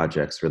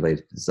projects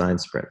related to design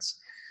sprints.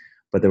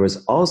 But there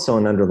was also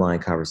an underlying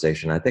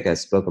conversation. I think I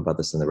spoke about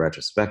this in the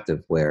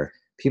retrospective, where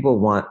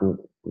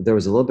there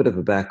was a little bit of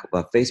a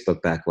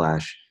Facebook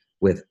backlash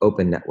with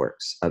open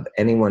networks, of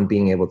anyone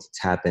being able to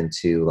tap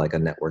into like a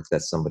network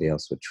that somebody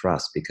else would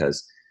trust,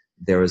 because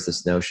there was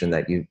this notion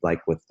that you,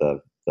 like with the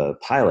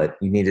pilot,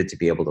 you needed to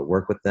be able to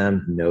work with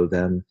them, know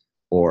them,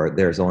 or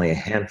there's only a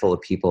handful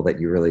of people that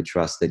you really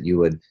trust that you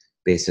would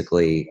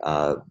basically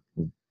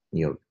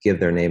give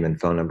their name and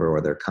phone number or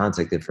their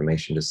contact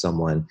information to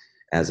someone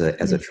as a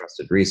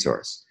trusted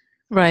resource.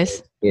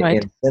 Right.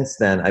 And since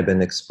then, I've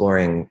been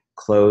exploring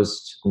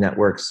closed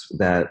networks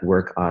that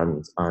work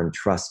on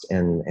trust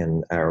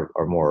and are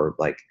more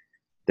like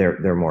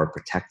they're more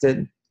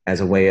protected,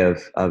 as a way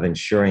of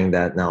ensuring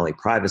that not only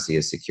privacy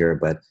is secure,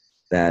 but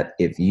that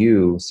if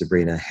you,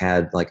 Sabrina,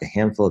 had like a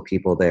handful of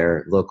people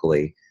there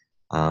locally,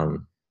 I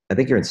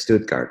think you're in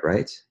Stuttgart,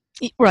 right?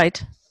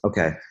 Right.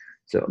 Okay.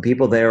 So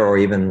people there, or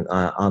even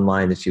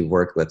online that you've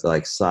worked with,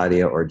 like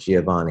Sadia or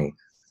Giovanni,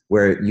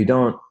 where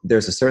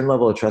there's a certain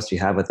level of trust you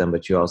have with them,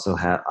 but you also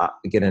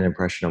get an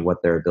impression of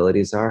what their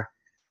abilities are.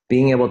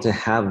 Being able to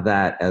have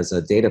that as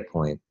a data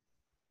point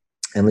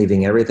and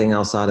leaving everything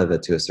else out of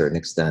it to a certain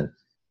extent,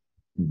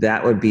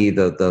 that would be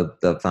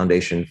the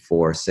foundation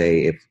for,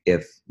 say,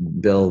 if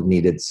Bill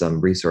needed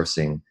some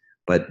resourcing,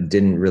 but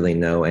didn't really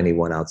know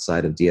anyone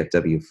outside of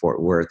DFW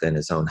Fort Worth and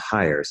his own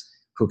hires,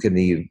 who can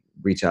he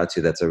reach out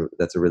to that's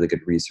a really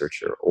good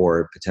researcher,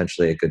 or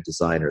potentially a good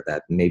designer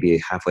that maybe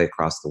halfway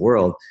across the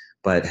world,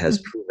 but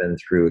has proven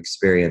through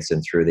experience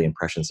and through the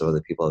impressions of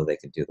other people that they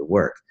can do the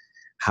work.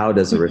 How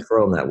does a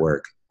referral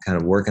network kind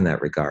of work in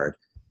that regard,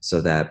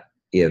 so that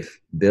if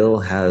Bill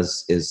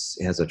has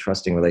a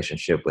trusting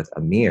relationship with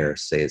Amir,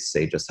 say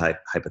just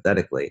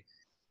hypothetically,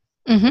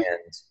 and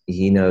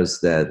he knows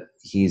that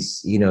he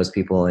knows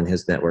people in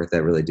his network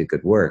that really do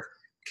good work,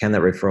 can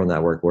that referral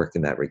network work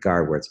in that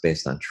regard, where it's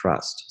based on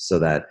trust, so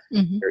that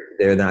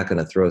they're not going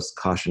to throw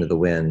caution to the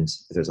wind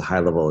if there's a high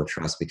level of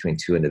trust between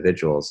two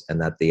individuals,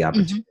 and that the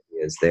opportunity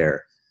is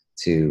there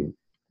to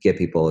get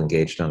people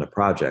engaged on a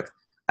project?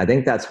 I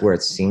think that's where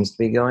it seems to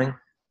be going.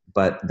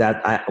 But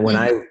when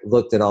I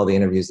looked at all the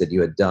interviews that you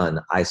had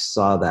done, I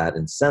saw that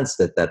and sensed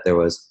that there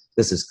was,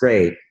 this is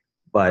great,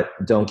 but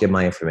don't give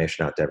my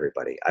information out to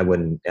everybody.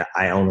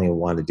 I only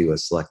want to do a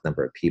select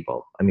number of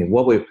people. I mean,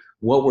 what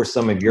were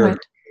some of your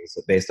opinions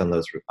based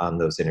on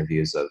those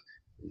interviews of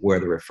where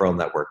the referral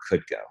network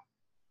could go,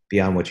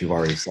 beyond what you've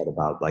already said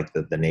about like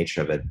the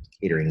nature of it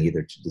catering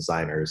either to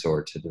designers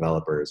or to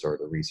developers or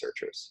the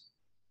researchers?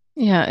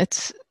 Yeah,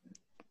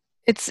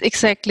 It's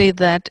exactly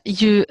that.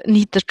 You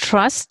need the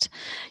trust.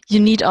 You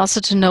need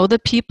also to know the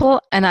people.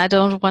 And I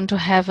don't want to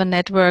have a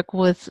network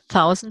with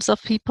thousands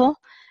of people,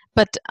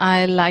 but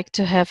I like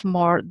to have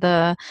more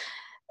the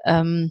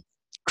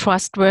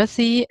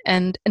trustworthy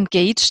and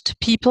engaged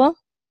people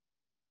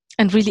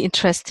and really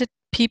interested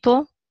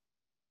people.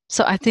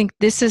 So I think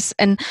this is,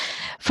 and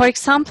for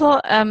example,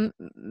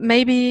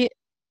 maybe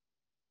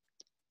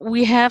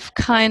we have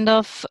kind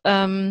of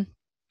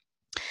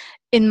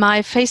in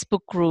my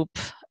Facebook group,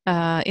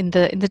 in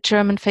the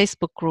German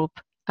Facebook group,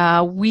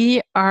 I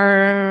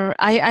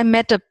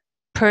met a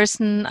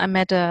person. I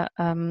met a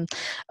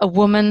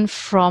woman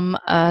from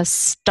a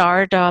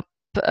startup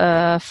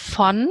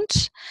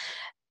fund,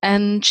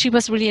 and she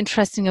was really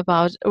interested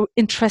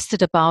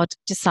about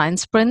design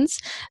sprints.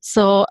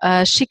 So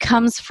she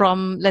comes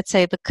from, let's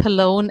say, the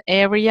Cologne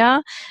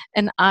area,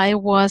 and I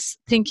was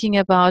thinking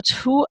about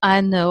who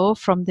I know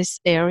from this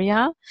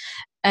area,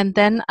 and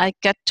then I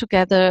get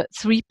together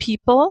 3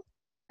 people,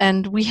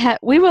 and we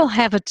will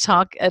have a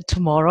talk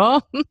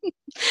tomorrow.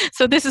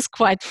 So this is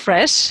quite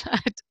fresh,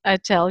 I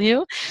tell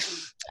you.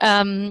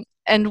 And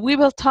we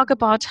will talk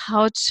about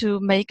how to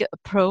make an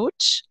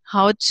approach,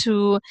 how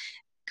to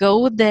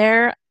go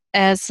there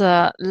as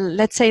a,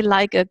 let's say,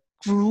 like a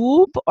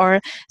group,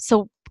 or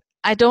so.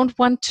 I don't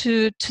want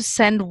to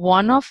send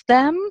one of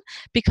them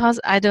because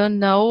I don't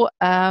know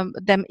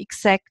them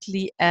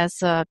exactly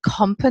as a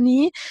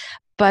company,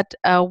 but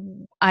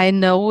I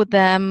know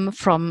them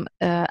from,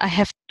 I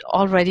have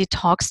already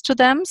talks to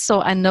them,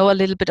 so I know a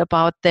little bit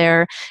about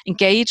their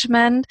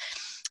engagement,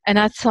 and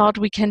I thought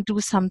we can do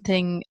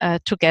something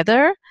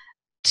together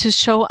to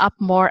show up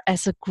more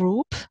as a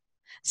group.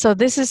 So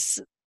this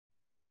is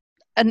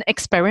an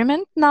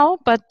experiment now,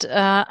 but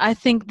I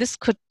think this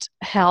could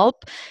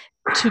help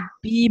to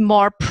be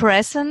more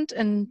present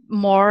and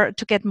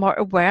to get more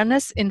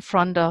awareness in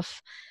front of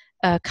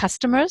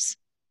customers.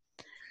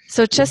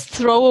 So just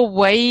throw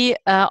away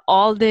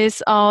all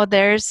this. Oh,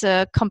 there's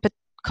a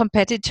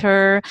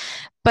competitor.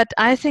 But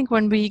I think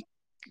when we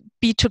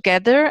be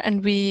together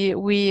and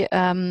we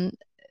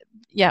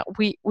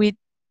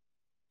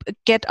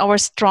get our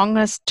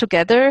strongest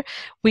together,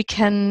 we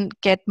can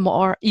get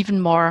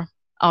even more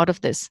out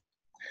of this.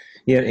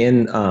 Yeah,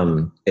 and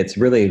it's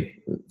really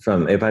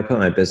if I put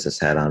my business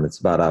hat on, it's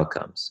about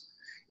outcomes.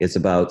 It's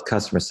about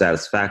customer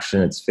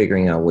satisfaction. It's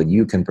figuring out what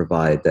you can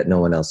provide that no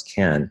one else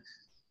can.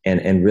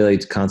 And really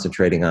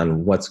concentrating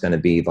on what's going to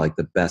be like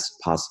the best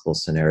possible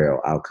scenario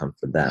outcome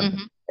for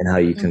them, and how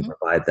you can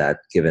provide that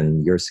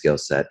given your skill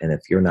set. And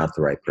if you're not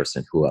the right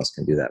person, who else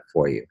can do that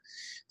for you?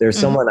 There's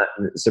someone,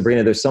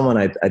 Sabrina, there's someone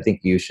I think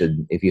you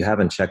should, if you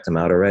haven't checked them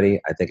out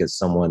already, I think it's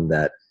someone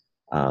that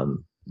I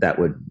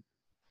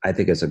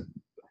think is a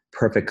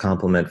perfect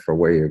complement for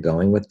where you're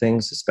going with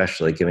things,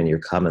 especially given your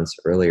comments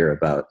earlier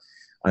about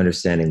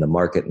understanding the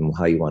market and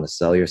how you want to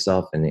sell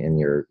yourself in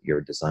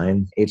your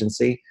design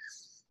agency.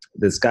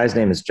 This guy's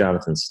name is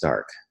Jonathan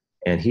Stark,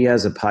 and he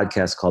has a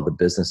podcast called The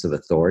Business of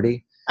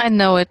Authority. I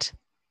know it.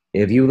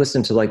 Have you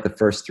listened to like the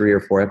first 3 or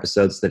 4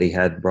 episodes that he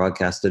had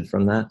broadcasted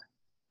from that?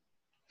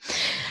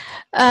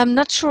 I'm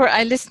not sure.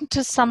 I listened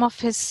to some of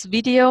his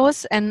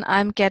videos, and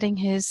I'm getting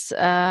his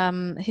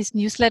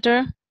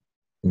newsletter.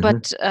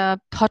 But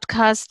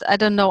podcast, I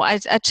don't know. I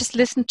just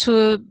listened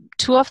to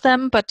 2 of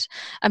them, but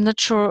I'm not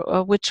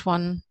sure which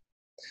one.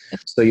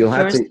 So you'll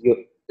have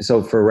to.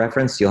 So for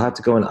reference, you'll have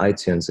to go on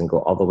iTunes and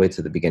go all the way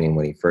to the beginning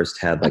when he first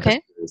had like a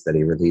series that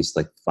he released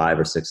like 5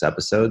 or 6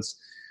 episodes.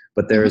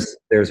 But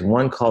there's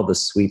one called The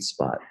Sweet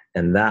Spot,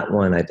 and that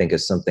one I think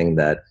is something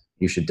that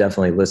you should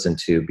definitely listen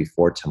to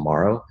before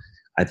tomorrow.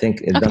 I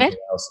think if nothing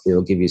else,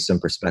 it'll give you some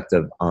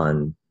perspective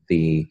on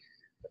the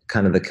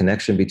kind of the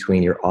connection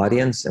between your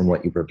audience and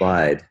what you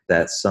provide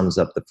that sums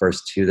up the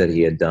first 2 that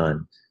he had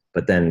done,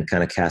 but then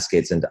kind of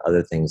cascades into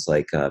other things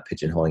like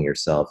pigeonholing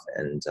yourself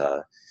and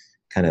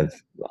kind of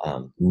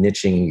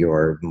niching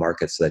your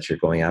market so that you're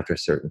going after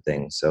certain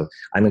things. So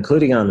I'm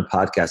including it on the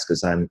podcast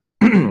because I'm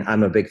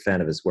I'm a big fan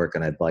of his work,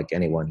 and I'd like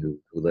anyone who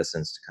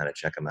listens to kind of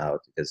check him out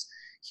because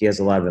he has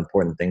a lot of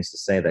important things to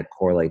say that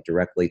correlate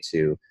directly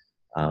to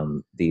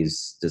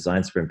these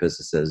design sprint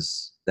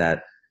businesses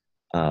that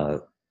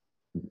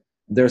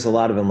there's a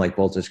lot of them like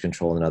Voltage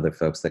Control and other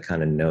folks that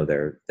kind of know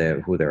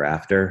who they're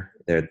after.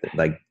 They're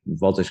like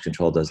Voltage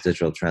Control does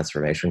digital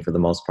transformation for the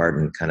most part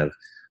and kind of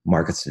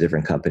markets to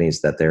different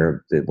companies that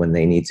when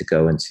they need to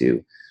go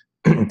into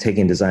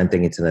taking design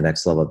thinking to the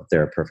next level,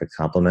 they're a perfect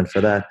complement for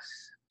that.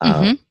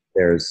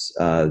 There's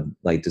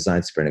like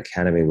Design Sprint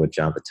Academy with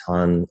John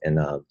Baton and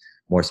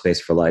More Space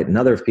for Light and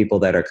other people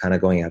that are kind of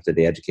going after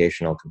the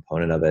educational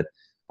component of it.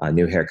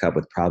 New Haircut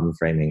with problem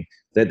framing.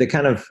 They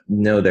kind of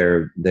know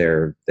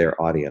their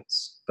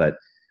audience, but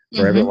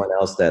for everyone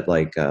else that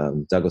like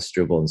Douglas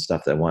Struble and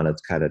stuff that want to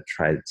kind of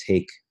try to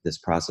take this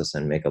process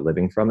and make a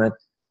living from it,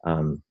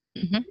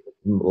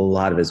 a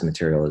lot of his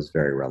material is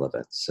very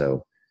relevant.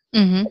 So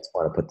I just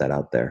want to put that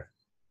out there.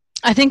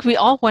 I think we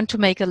all want to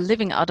make a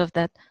living out of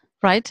that,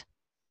 right?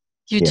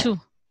 You too.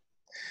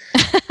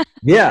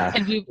 Yeah.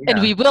 and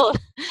we will.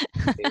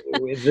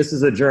 This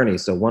is a journey,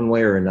 so one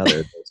way or another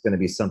it's going to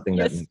be something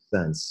that Yes. makes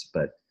sense.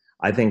 But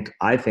I think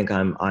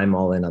I'm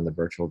all in on the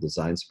virtual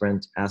design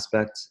sprint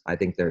aspect. I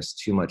think there's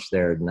too much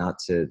there not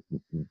to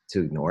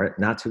ignore it,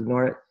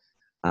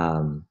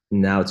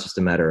 now it's just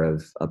a matter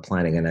of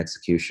planning and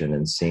execution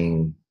and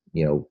seeing,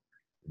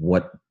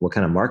 what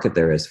kind of market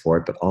there is for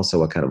it, but also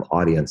what kind of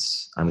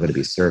audience I'm going to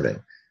be serving.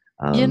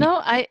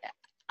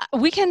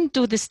 We can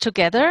do this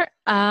together.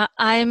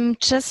 I'm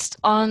just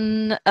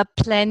on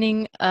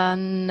planning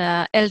an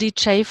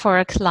LDJ for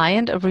a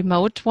client, a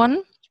remote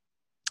one,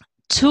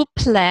 to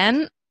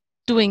plan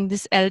doing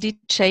this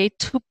LDJ,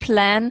 to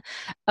plan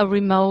a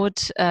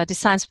remote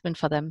design sprint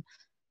for them.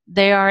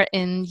 They are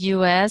in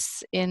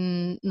US,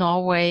 in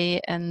Norway,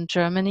 and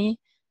Germany.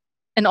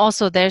 And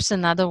also there's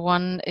another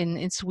one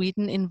in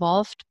Sweden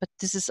involved, but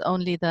this is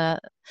only the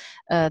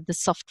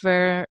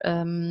software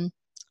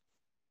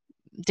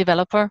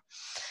developer.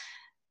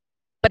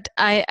 But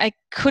I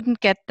couldn't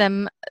get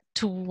them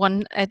to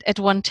at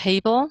one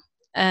table,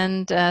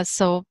 and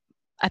so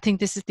I think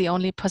this is the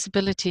only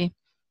possibility.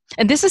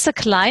 And this is a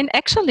client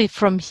actually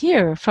from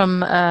here,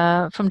 from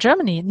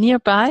Germany,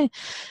 nearby.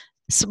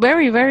 It's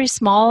very, very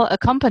small a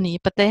company,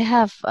 but they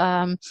have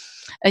a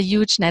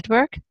huge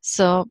network.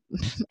 So,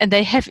 and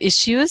they have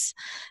issues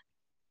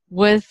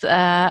with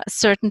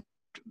certain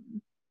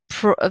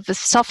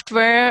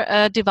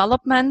software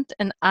development,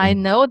 and I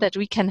know that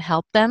we can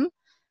help them,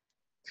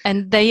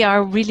 and they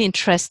are really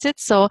interested.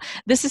 So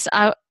this is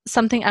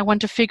something I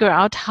want to figure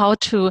out, how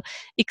to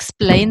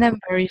explain them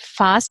very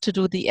fast to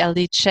do the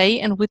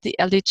LDJ, and with the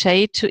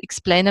LDJ to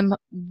explain them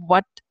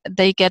what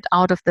they get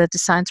out of the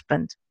design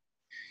sprint.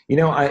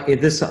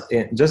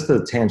 Just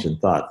a tangent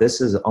thought. This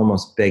is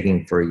almost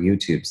begging for a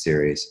YouTube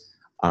series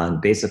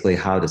on basically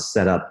how to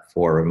set up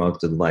for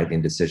remote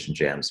lightning decision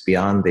jams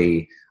beyond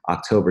the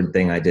October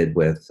thing I did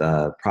with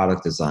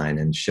product design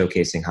and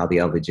showcasing how the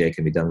LDJ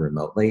can be done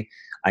remotely.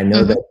 I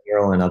know that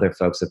Errol and other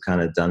folks have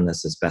kind of done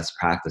this as best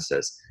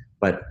practices,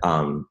 but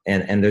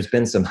and there's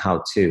been some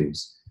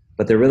how-tos,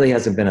 but there really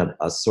hasn't been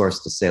a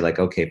source to say like,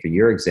 okay, for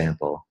your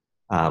example,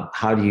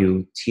 how do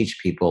you teach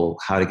people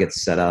how to get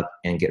set up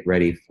and get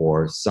ready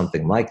for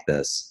something like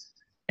this,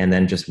 and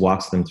then just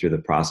walks them through the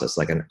process,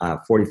 like a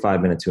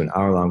 45-minute to an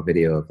hour-long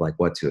video of like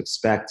what to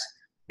expect.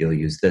 You'll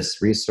use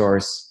this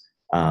resource.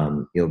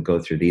 You'll go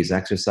through these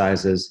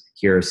exercises.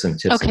 Here are some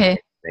tips to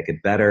make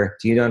it better.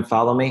 Do you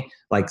follow me?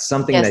 Like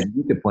something that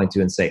you could point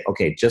to and say,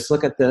 okay, just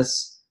look at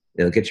this.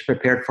 It'll get you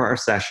prepared for our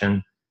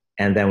session.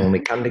 And then when we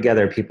come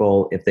together,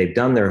 people, if they've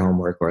done their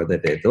homework or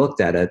that they've looked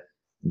at it,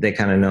 they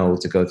kind of know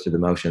to go through the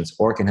motions,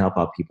 or can help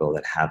out people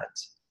that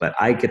haven't. But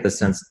I get the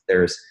sense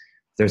that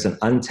there's an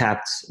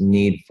untapped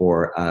need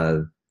for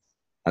a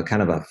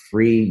kind of a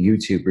free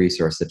YouTube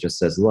resource that just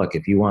says, look,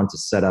 if you want to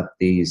set up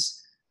these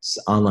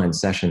online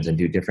sessions and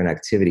do different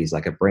activities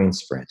like a brain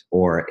sprint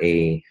or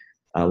a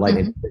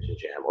lightning decision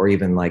jam, or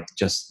even like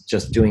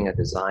just doing a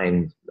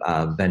design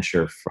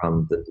venture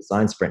from the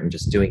design sprint and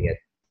just doing it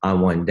on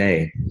one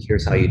day.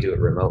 Here's how you do it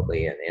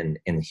remotely, and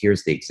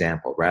here's the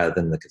example, rather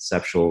than the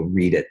conceptual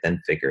read it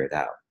then figure it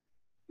out.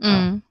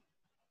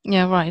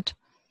 Yeah, right.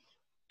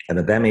 And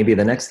that may be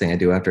the next thing I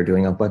do after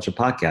doing a bunch of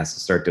podcasts, to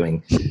start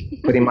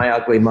putting my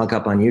ugly mug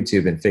up on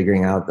YouTube and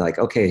figuring out like,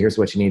 okay, here's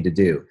what you need to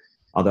do.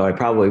 Although I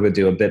probably would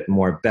do a bit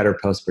more better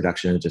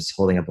post-production than just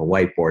holding up a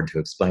whiteboard to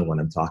explain what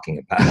I'm talking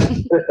about.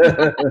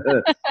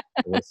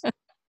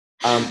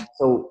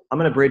 So I'm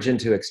going to bridge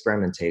into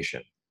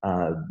experimentation.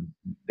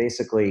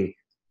 Basically,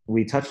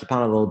 we touched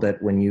upon it a little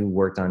bit when you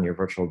worked on your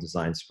virtual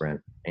design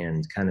sprint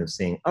and kind of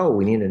saying, oh,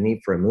 we need a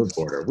need for a mood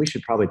board, or we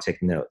should probably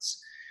take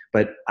notes.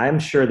 But I'm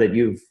sure that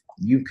you've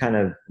kind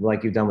of,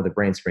 like you've done with the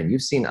brain sprint,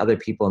 you've seen other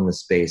people in the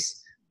space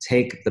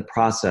take the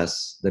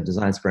process the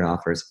design sprint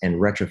offers and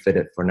retrofit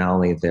it for not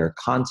only their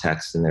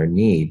context and their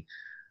need,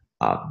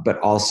 but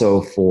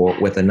also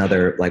with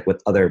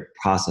other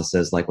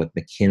processes, like with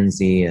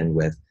McKinsey and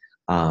with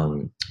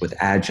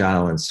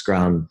Agile and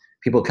Scrum.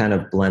 People kind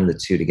of blend the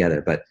two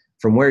together. But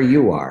from where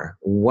you are,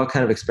 what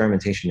kind of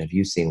experimentation have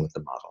you seen with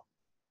the model?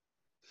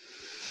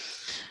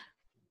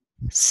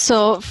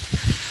 So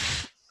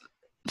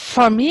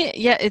for me,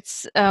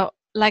 it's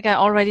like I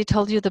already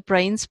told you, the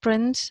brain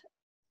sprint.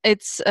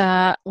 It's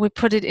we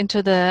put it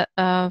into the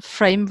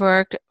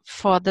framework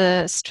for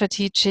the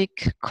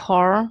strategic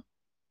core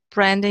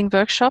branding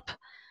workshop.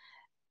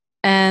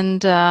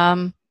 And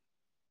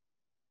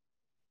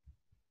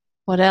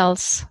what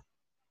else?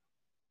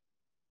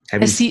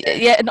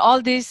 And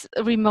all this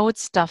remote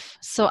stuff.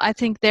 So I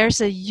think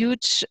there's a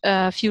huge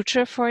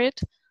future for it.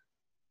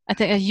 I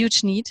think a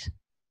huge need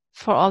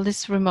for all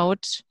these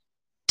remote,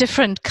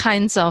 different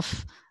kinds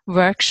of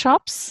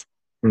workshops,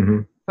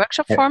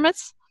 workshop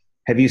formats.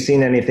 Have you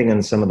seen anything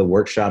in some of the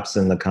workshops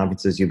and the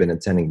conferences you've been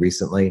attending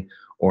recently,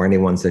 or any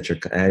ones that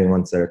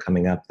are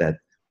coming up that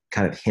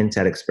kind of hint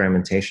at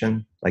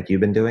experimentation like you've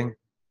been doing?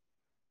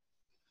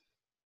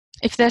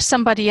 If there's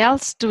somebody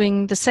else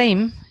doing the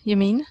same, you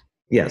mean?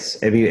 Yes.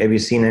 Have you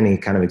seen any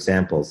kind of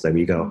examples that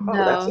you go, oh,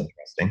 that's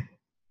interesting?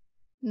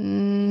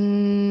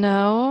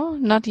 No,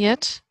 not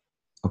yet.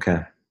 Okay.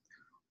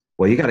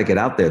 Well, you got to get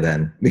out there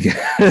then, because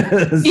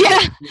Yeah,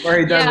 you've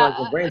already done yeah. like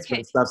the brain sprint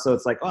Okay. stuff. So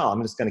it's like, well,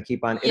 I'm just going to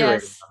keep on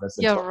iterating Yes, on this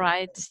you're until.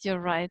 right. You're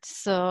right.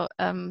 So,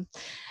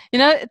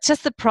 it's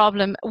just the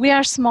problem. We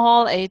are a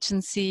small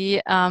agency.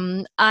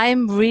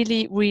 I'm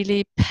really,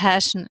 really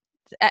passionate.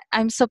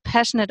 I'm so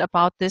passionate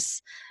about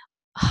this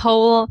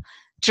whole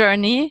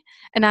journey,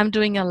 and I'm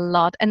doing a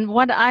lot. And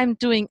what I'm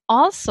doing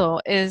also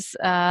is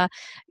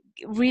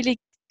really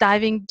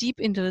diving deep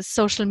into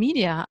social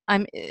media.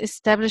 I'm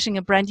establishing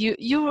a brand.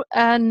 You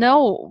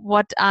know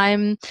what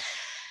I'm.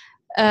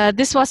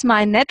 This was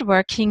my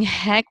networking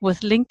hack with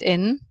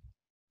LinkedIn.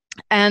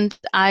 And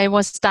I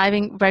was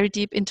diving very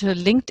deep into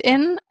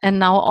LinkedIn and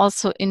now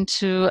also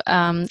into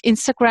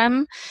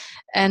Instagram,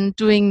 and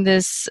doing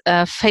this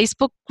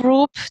Facebook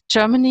group,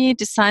 Germany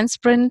Design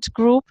Sprint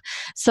group.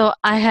 So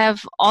I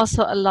have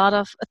also a lot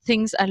of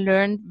things I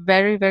learned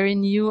very, very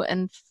new,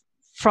 and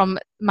from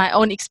my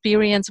own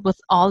experience with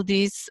all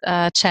these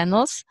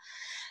channels.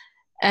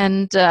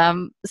 And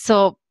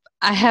so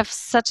I have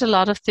such a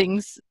lot of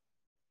things.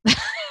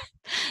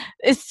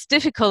 It's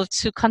difficult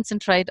to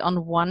concentrate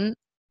on one.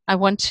 I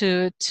want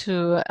to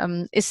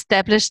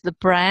establish the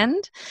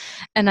brand,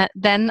 and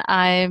then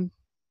I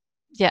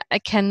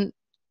can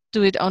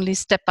do it only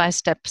step by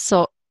step.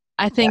 So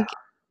I think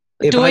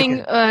If I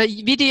doing can,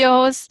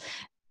 videos,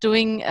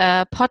 doing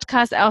a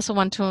podcast. I also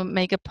want to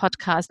make a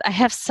podcast. I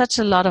have such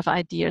a lot of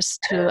ideas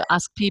to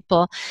ask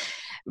people,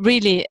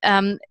 really,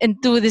 and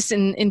do this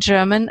in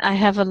German. I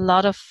have a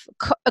lot of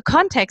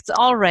contacts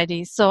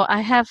already. So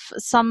I have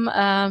some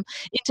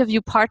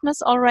interview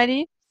partners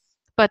already,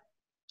 but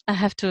I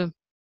have to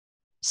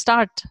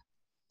start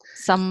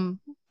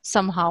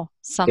somehow,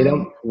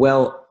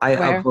 well,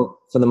 somewhere.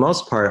 for the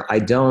most part, I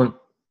don't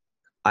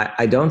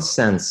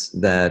sense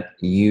that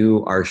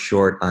you are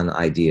short on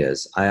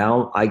ideas.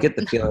 I get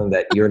the feeling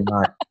that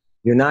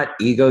you're not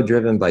ego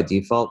driven by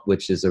default,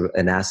 which is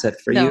an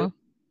asset for you. No.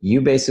 You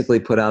basically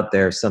put out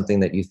there something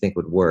that you think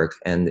would work,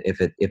 and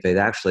if it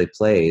actually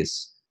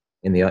plays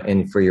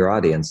in for your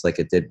audience, like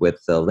it did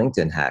with the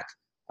LinkedIn hack,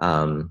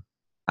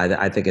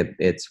 I think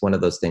it's one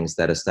of those things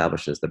that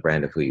establishes the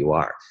brand of who you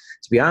are.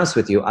 To be honest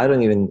with you, I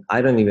don't even.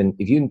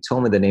 If you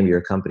told me the name of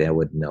your company, I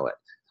wouldn't know it.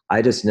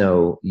 I just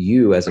know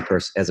you as a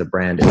person, as a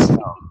brand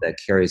itself that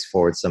carries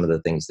forward some of the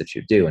things that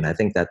you do. And I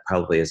think that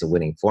probably is a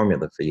winning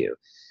formula for you.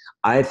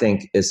 I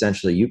think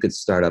essentially you could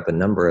start up a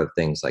number of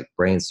things like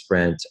Brain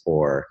Sprint,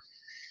 or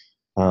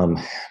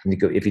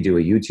if you do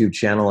a YouTube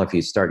channel, if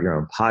you start your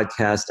own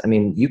podcast. I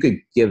mean, you could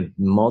give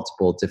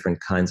multiple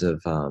different kinds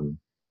of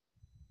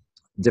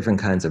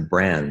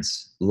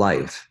brands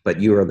life,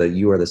 but you are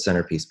the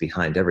centerpiece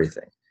behind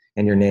everything,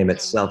 and your name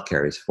itself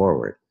carries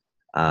forward.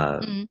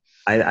 Mm.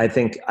 I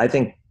think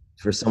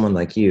for someone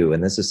like you,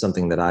 and this is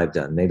something that I've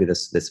done, maybe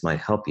this might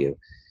help you,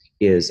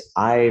 is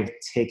I've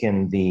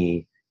taken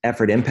the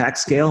effort impact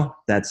scale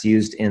that's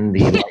used in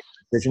the Life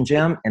Decision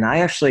Jam, and I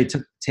actually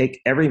take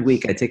every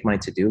week I take my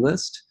to-do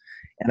list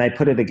and I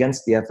put it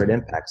against the effort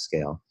impact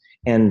scale.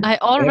 And I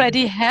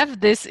already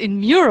have this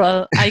in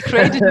mural. I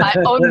created my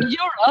own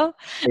mural.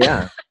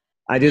 Yeah,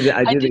 I do the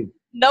I did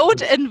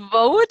note and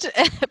vote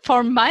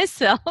for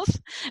myself,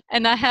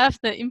 and I have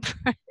the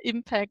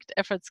impact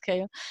effort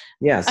scale.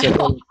 Yeah, I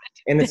already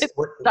and it's I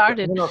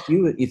started. don't know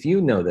if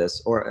you know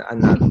this, or I'm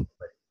not,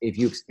 if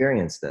you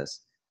experience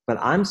this, but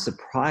I'm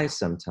surprised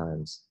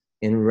sometimes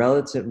in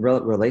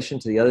relation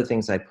to the other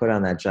things I put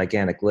on that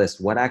gigantic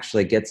list, what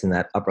actually gets in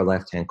that upper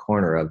left-hand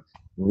corner of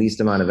least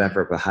amount of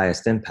effort but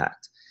highest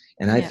impact.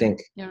 And I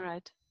think you're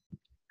right.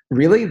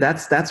 really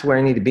that's where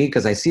I need to be,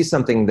 because I see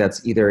something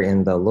that's either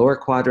in the lower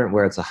quadrant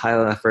where it's a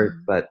high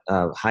effort but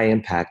high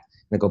impact,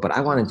 and I go, but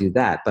I want to do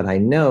that. But I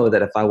know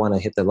that if I want to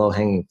hit the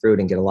low-hanging fruit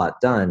and get a lot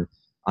done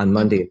on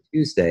Monday and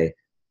Tuesday,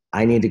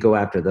 I need to go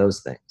after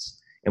those things.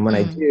 And when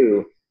I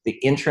do, the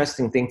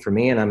interesting thing for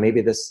me, and I'm going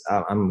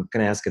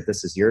to ask if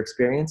this is your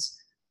experience,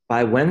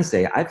 by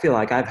Wednesday, I feel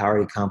like I've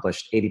already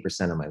accomplished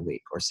 80% of my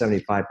week, or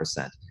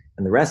 75%.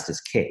 And the rest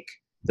is cake.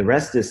 The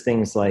rest is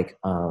things like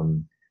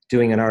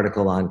doing an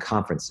article on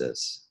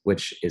conferences,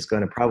 which is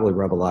going to probably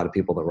rub a lot of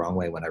people the wrong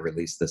way when I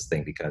release this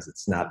thing, because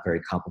it's not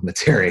very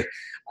complimentary.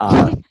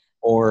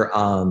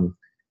 Or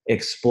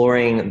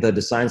exploring the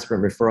Design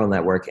Sprint referral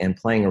network and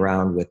playing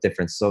around with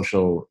different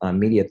social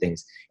media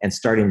things and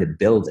starting to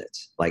build it,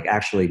 like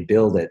actually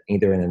build it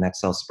either in an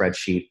Excel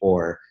spreadsheet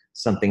or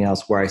something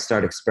else, where I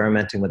start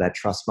experimenting with that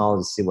trust model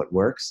to see what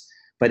works.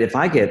 But if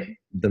I get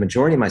the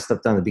majority of my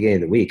stuff done at the beginning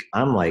of the week,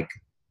 I'm like,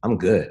 I'm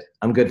good.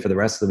 I'm good for the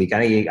rest of the week.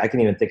 I can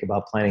even think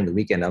about planning the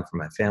weekend out for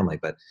my family.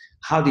 But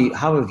how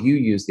have you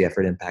used the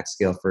effort impact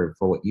scale for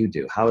what you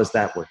do? How has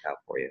that worked out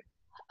for you?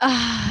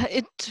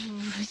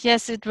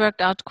 It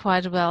worked out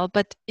quite well.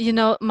 But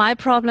my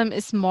problem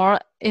is more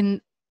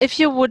in, if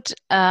you would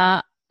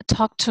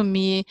talk to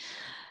me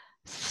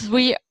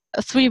 3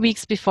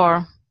 weeks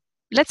before,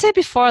 let's say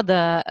before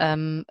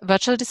the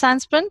virtual design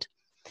sprint,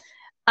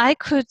 I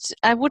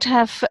would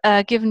have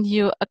given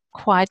you a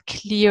quite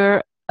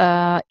clear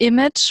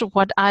image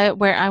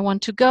where I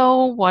want to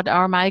go, what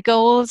are my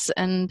goals,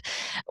 and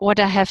what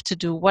I have to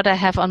do, what I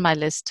have on my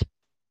list.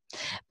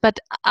 But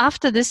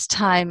after this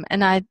time,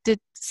 and I did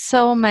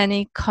so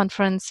many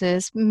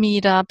conferences,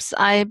 meetups,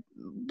 I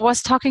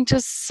was talking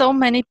to so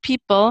many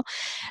people,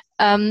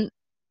 and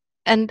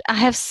I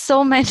have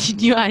so many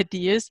new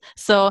ideas.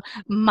 So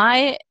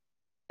my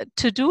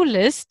to-do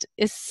list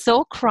is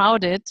so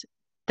crowded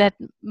that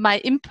my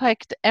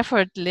impact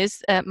effort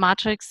list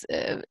matrix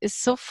is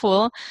so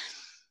full.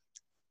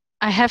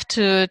 I have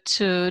to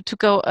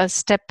go a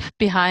step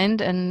behind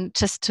and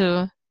just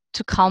to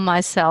calm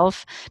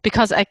myself,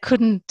 because I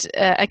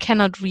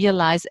cannot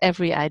realize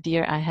every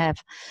idea I have.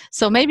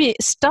 So maybe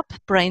stop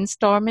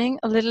brainstorming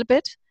a little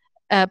bit,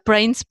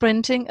 brain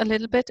sprinting a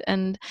little bit,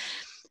 and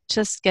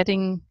just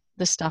getting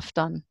the stuff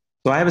done.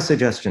 So I have a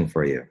suggestion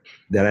for you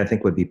that I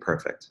think would be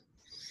perfect.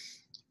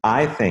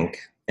 I think,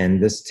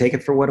 and this, take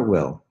it for what it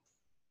will,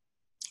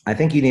 I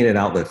think you need an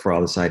outlet for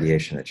all this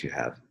ideation that you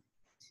have.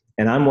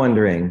 And I'm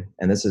wondering,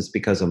 and this is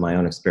because of my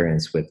own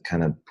experience with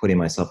kind of putting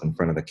myself in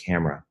front of a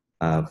camera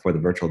for the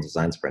virtual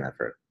design sprint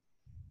effort.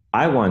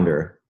 I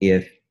wonder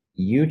if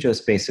you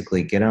just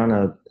basically get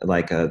on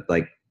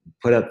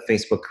put up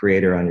Facebook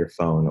Creator on your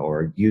phone,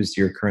 or use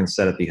your current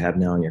setup you have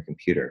now on your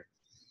computer,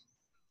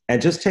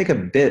 and just take a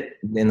bit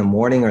in the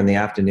morning or in the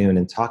afternoon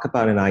and talk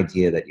about an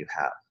idea that you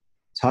have.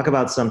 Talk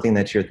about something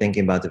that you're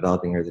thinking about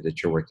developing or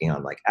that you're working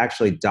on, like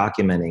actually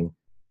documenting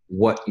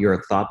what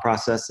your thought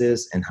process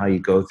is and how you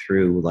go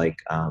through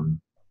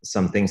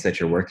some things that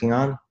you're working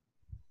on.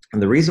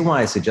 And the reason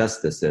why I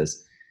suggest this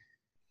is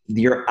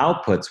your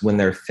outputs, when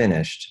they're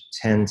finished,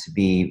 tend to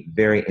be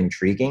very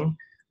intriguing,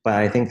 but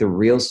I think the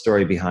real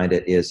story behind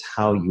it is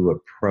how you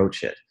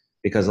approach it.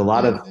 Because a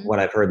lot of what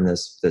I've heard in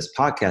this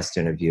podcast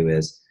interview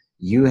is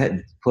you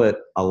had put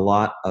a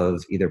lot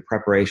of either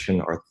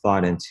preparation or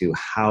thought into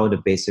how to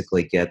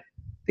basically get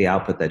the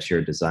output that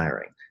you're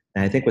desiring.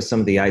 And I think with some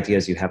of the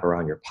ideas you have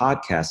around your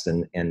podcast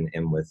and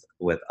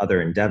with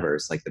other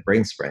endeavors like the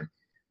Brain Sprint,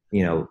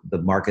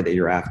 the market that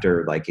you're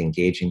after, like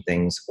engaging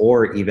things,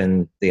 or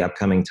even the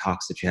upcoming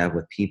talks that you have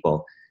with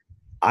people,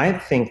 I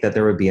think that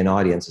there would be an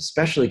audience,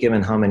 especially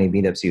given how many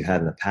meetups you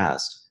had in the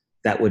past,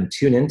 that would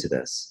tune into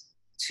this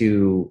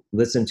to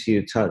listen to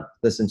you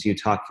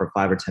talk for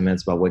 5 or 10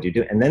 minutes about what you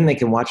do, and then they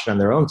can watch it on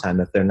their own time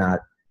if they're not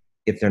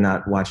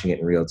watching it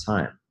in real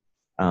time.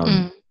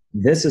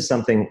 This is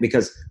something,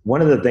 because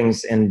one of the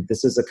things, and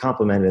this is a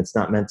compliment, and it's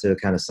not meant to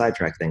kind of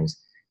sidetrack things,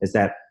 is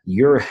that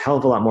you're a hell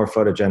of a lot more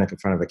photogenic in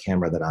front of a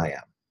camera than I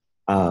am.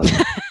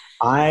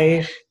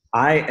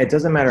 It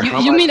doesn't matter how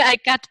much. You mean I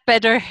got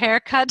better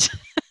haircut?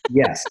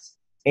 Yes.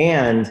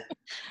 And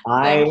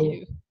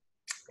I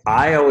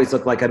always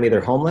look like I'm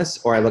either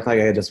homeless or I look like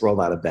I just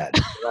rolled out of bed.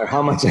 No matter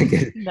how much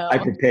I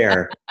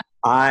prepare,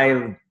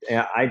 I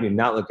do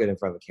not look good in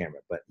front of a camera.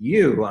 But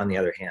you, on the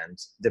other hand,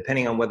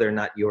 depending on whether or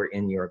not you're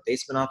in your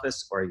basement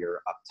office or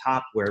you're up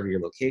top, wherever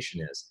your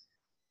location is,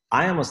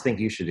 I almost think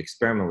you should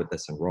experiment with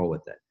this and roll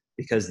with it.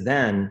 Because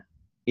then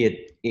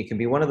it can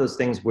be one of those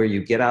things where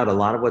you get out a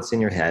lot of what's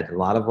in your head, a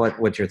lot of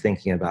what you're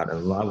thinking about, and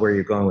a lot of where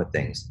you're going with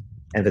things.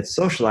 And if it's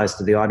socialized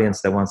to the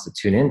audience that wants to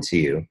tune into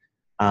you,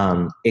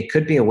 it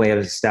could be a way of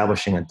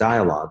establishing a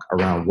dialogue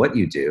around what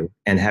you do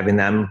and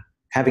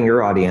having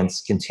your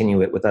audience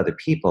continue it with other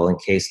people in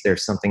case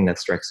there's something that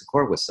strikes a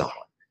chord with someone.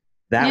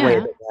 That way it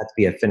doesn't have to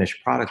be a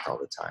finished product all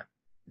the time.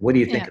 What do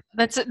you think?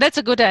 That's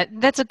a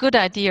good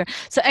idea.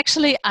 So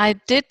actually I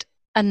did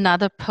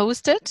another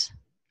post-it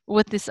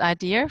with this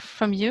idea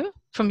from your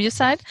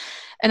side,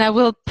 and I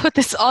will put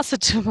this also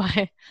to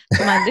my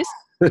list.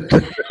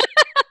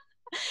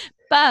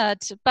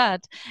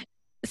 But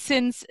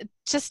since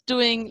just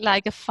doing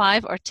like a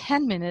 5 or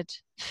 10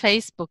 minute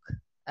Facebook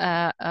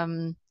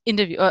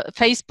interview or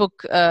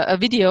Facebook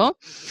video,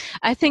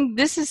 I think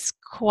this is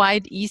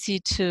quite easy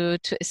to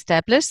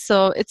establish.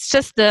 So it's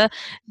just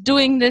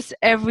doing this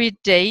every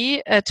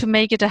day to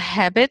make it a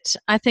habit.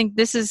 I think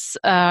this is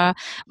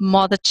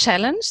more the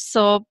challenge.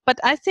 So, but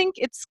I think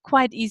it's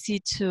quite easy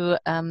to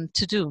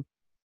do.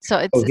 So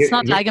it's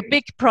not like a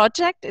big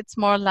project. It's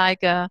more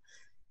like a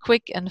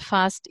quick and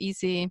fast,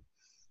 easy,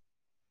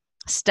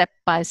 step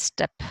by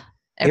step.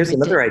 Here's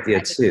another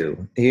idea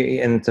too.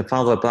 And to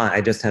follow up on,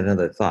 I just had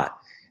another thought.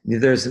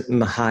 There's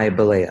Mihai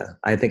Balea.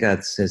 I think I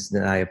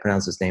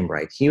pronounced his name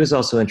right. He was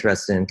also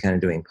interested in kind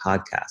of doing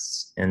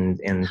podcasts.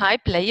 And High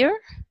player?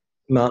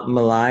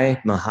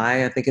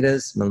 Mihai, I think it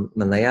is.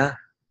 Malaya?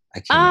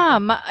 Yeah.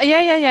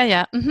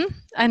 Mm-hmm.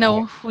 I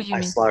know who you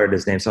mean. I slaughtered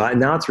his name. So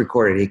now it's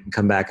recorded. He can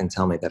come back and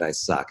tell me that I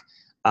suck.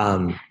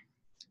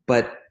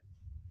 But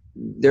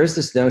there's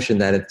this notion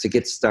that to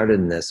get started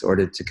in this, or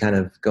to kind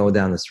of go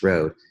down this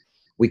road,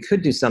 we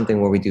could do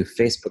something where we do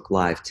Facebook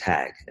Live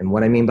tag. And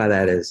what I mean by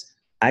that is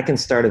I can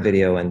start a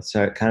video and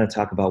kind of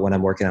talk about what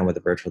I'm working on with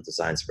the virtual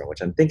design sprint,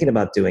 which I'm thinking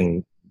about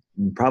doing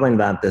probably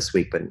not this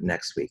week, but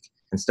next week,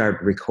 and start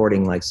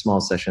recording like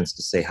small sessions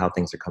to say how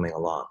things are coming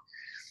along.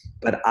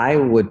 But I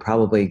would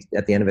probably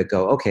at the end of it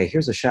go, okay,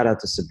 here's a shout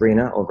out to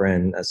Sabrina over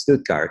in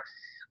Stuttgart.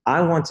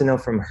 I want to know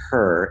from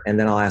her, and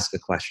then I'll ask a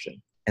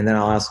question. And then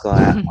I'll also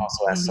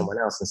ask someone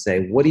else and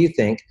say, what do you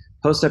think?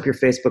 Post up your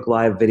Facebook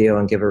Live video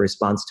and give a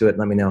response to it and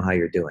let me know how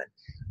you're doing.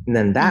 And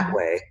then that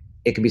way,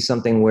 it could be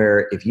something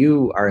where if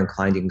you are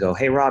inclined, you can go,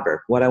 hey,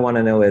 Robert, what I want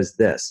to know is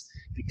this.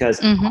 Because,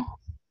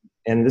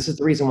 and this is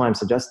the reason why I'm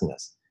suggesting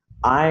this.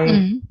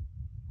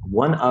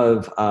 One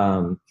of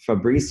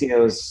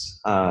Fabrizio's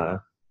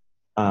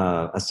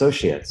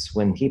associates,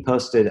 when he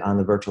posted on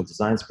the virtual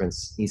design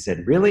sprints, he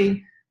said,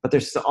 really? But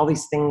there's all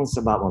these things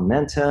about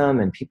momentum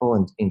and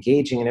people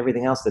engaging and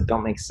everything else that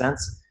don't make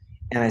sense.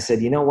 And I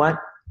said, you know what?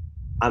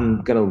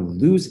 I'm going to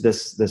lose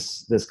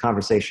this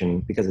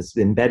conversation because it's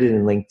embedded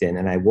in LinkedIn,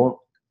 and I won't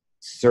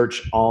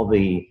search all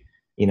the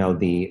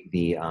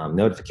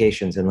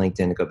notifications in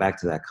LinkedIn to go back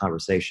to that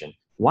conversation.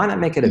 Why not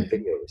make it a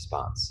video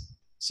response?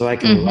 So I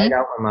can write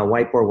out on my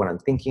whiteboard what I'm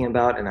thinking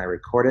about, and I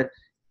record it.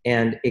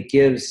 And it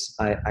gives,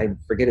 I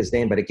forget his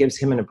name, but it gives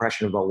him an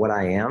impression about what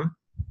I am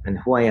and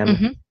who I am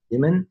as a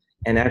human,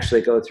 and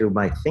actually go through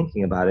my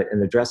thinking about it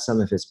and address some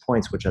of his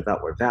points, which I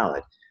thought were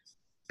valid.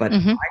 But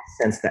I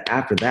sensed that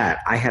after that,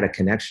 I had a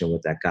connection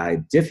with that guy,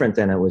 different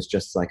than it was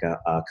just like a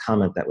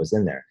comment that was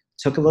in there.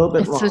 Took a little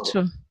bit longer. It's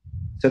so true.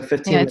 Took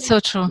 15 minutes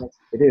to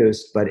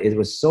produce, but it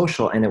was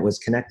social and it was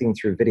connecting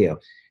through video.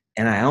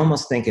 And I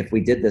almost think if we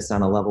did this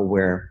on a level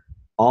where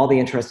all the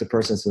interested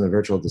persons in the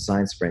virtual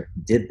design sprint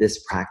did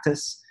this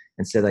practice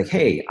and said like,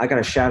 hey, I got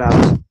a shout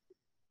out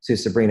to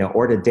Sabrina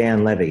or to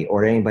Dan Levy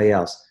or to anybody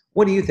else.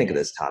 What do you think of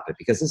this topic?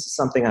 Because this is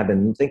something I've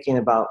been thinking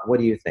about. What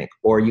do you think?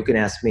 Or you can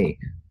ask me.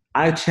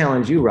 I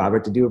challenge you,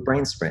 Robert, to do a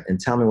brain sprint and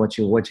tell me what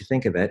you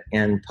think of it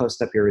and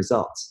post up your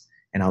results.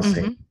 And I'll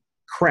say,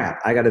 crap,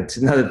 I got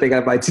another thing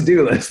on my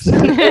to-do list.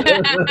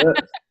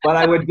 But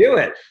I would do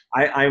it.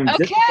 I'm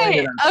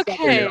disappointed. I'm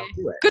stubborn, I'll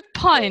do it.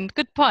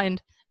 Good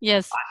point.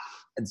 Yes.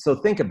 And so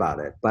think about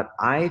it. But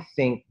I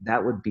think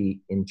that would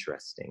be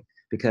interesting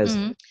because,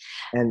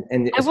 and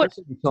especially if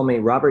you told me,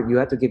 Robert, you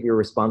have to give your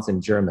response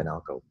in German.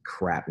 I'll go,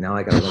 crap, now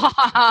I got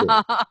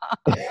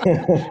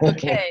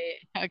to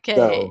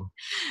Okay.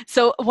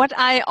 So what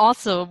I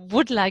also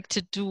would like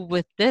to do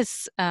with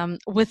this,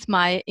 with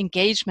my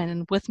engagement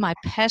and with my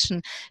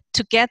passion,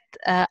 to get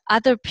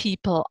other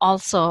people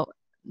also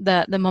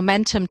the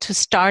momentum to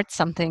start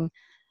something.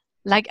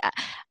 Like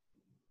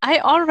I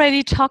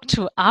already talked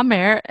to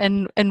Amer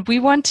and we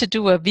want to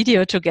do a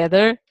video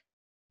together.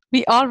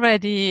 We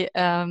already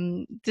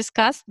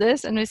discussed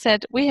this and we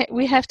said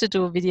we have to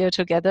do a video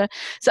together.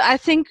 So I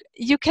think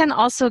you can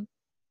also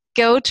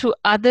go to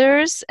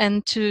others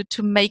and to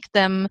make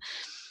them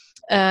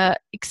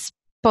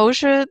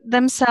exposure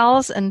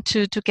themselves and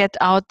to get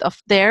out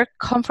of their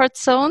comfort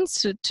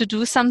zones to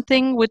do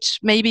something which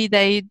maybe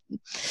they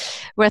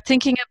were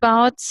thinking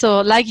about.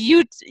 So like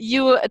you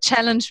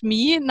challenge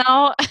me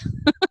now.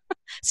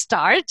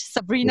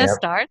 Sabrina.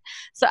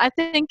 So I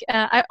think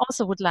I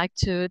also would like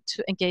to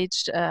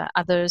engage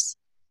others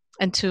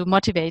and to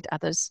motivate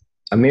others.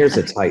 Amir's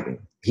a titan.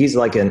 He is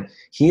like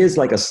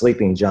a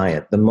sleeping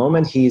giant. The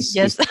moment he's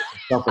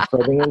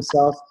self-affirming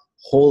himself,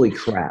 holy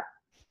crap.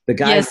 The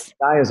guy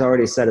has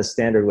already set a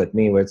standard with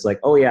me where it's like,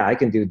 oh yeah, I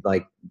can do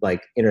like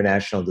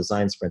international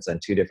design sprints on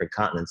 2 different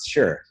continents.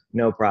 Sure,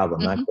 no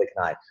problem. Not click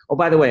an eye. Oh,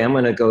 by the way, I'm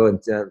going to go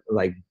and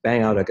like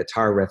bang out a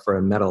guitar riff for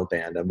a metal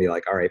band. I'll be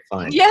like, all right,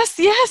 fine. Yes.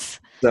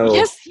 So,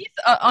 yes, he's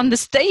on the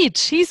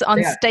stage. He's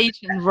on stage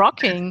and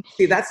rocking.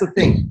 See, that's the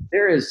thing.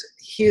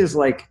 He's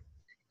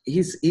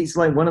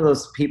like one of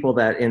those people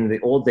that in the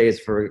old days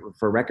for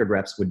record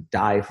reps would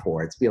die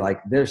for. It's be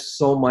like, there's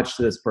so much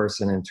to this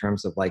person in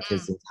terms of like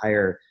his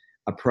entire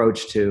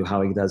approach to how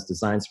he does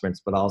design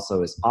sprints, but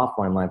also his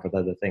offline life with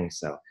other things.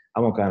 So I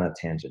won't go on a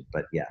tangent,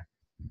 but yeah,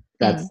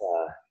 that's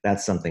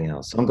something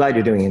else. So I'm glad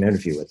you're doing an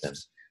interview with him.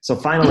 So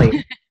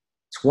finally,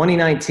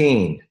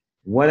 2019,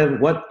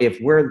 what if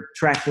we're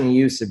tracking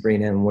you,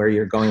 Sabrina, and where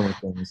you're going with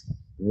things,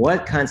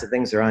 what kinds of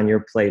things are on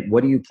your plate?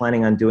 What are you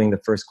planning on doing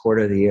the first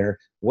quarter of the year?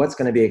 What's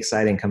going to be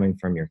exciting coming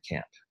from your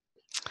camp?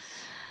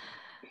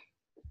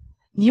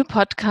 New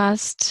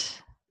podcast,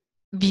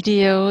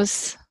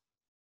 videos,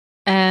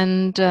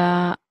 and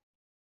a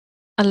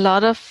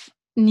lot of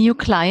new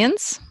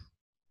clients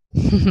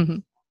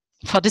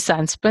for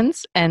design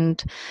sprints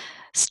and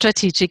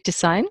strategic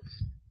design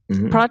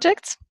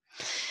projects.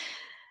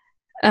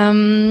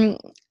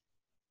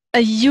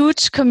 A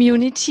huge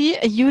community,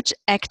 a huge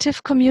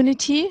active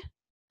community.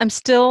 I'm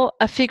still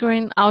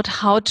figuring out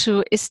how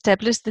to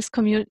establish this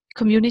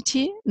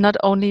community, not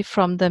only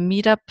from the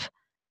meetup,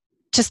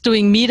 just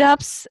doing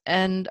meetups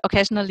and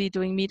occasionally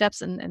doing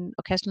meetups and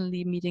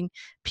occasionally meeting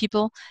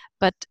people,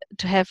 but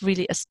to have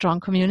really a strong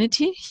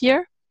community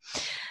here.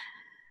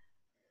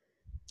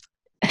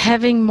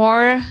 Having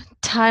more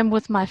time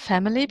with my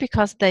family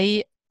because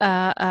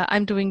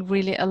I'm doing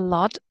really a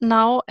lot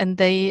now and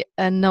they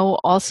know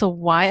also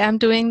why I'm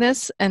doing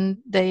this and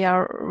they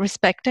are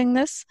respecting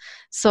this.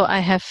 So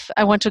I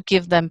want to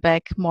give them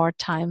back more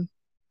time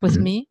with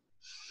me.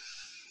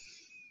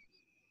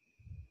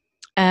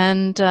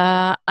 And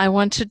I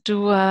want to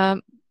do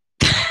I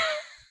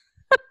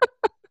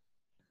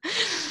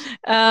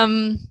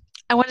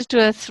want to do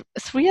a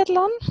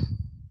triathlon.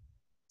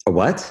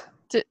 what?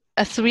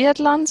 A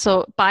triathlon,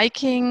 so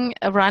biking,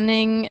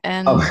 running, Oh,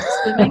 and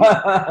swimming.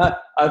 a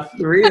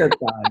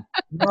triathlon.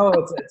 No,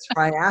 it's a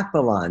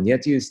triathlon. You have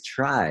to use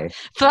Triathlon.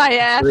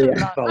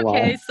 triathlon.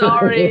 Okay,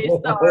 sorry.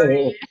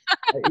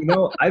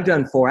 I've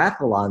done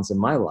 4-athlons in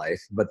my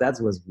life, but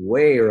that was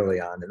way early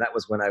on, and that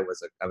was when I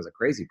was a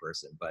crazy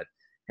person. But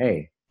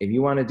hey, if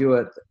you want to do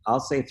it,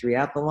 I'll say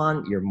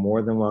triathlon. You're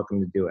more than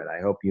welcome to do it. I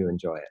hope you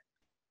enjoy it.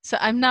 So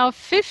I'm now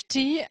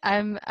 50.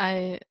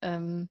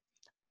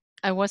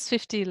 I was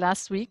 50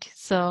 last week,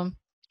 so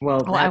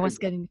Well, I was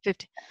getting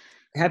 50.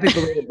 happy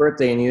belated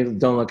birthday, and you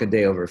don't look a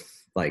day over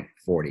like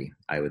 40,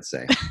 I would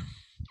say.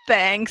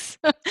 Thanks.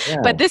 Yeah.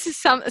 But this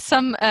is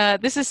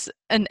this is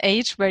an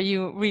age where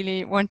you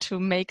really want to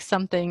make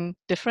something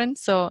different.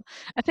 So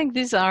I think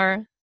these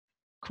are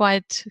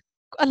quite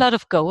a lot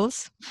of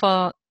goals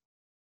for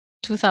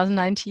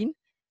 2019.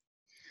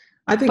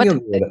 I think you'll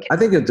do it. I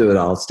think you'll do it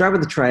all. Start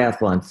with the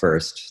triathlon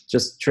first.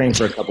 Just train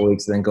for a couple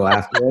weeks, then go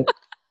after it.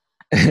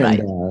 And,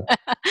 right.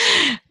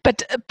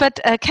 But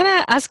can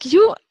I ask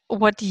you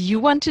what you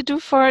want to do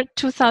for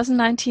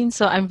 2019?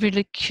 So I'm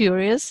really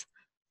curious.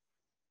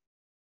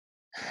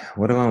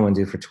 What do I want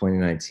to do for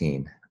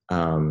 2019?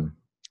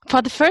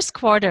 For the first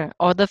quarter,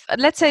 or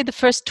let's say the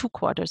first 2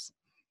 quarters.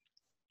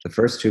 The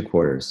first 2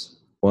 quarters.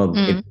 Well,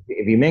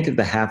 if you make it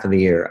the half of the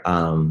year,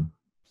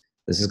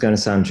 this is going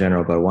to sound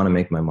general, but I want to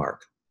make my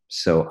mark.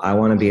 So I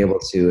want to be able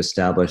to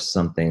establish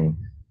something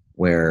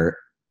where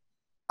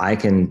I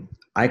can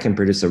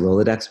produce a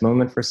Rolodex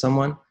moment for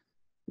someone,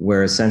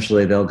 where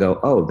essentially they'll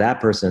go, oh,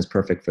 that person is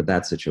perfect for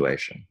that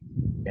situation.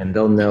 And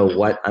they'll know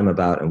what I'm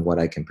about and what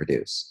I can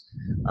produce.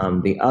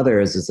 The other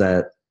is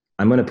that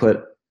I'm going to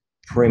put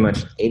pretty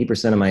much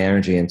 80% of my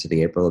energy into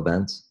the April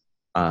event.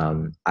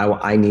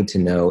 I need to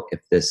know if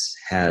this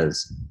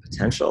has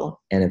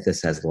potential and if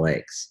this has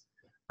legs.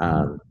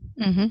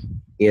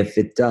 If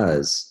it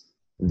does,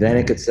 then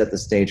it could set the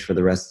stage for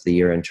the rest of the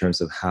year in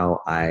terms of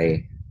how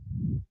I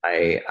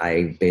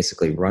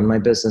basically run my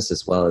business,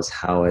 as well as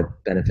how it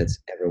benefits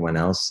everyone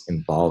else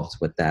involved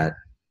with that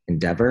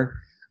endeavor.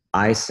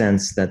 I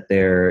sense that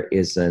there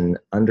is an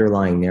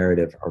underlying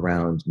narrative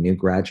around new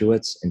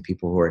graduates and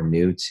people who are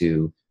new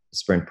to the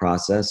sprint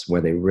process,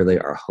 where they really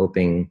are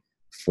hoping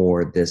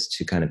for this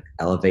to kind of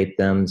elevate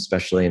them,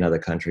 especially in other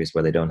countries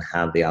where they don't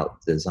have the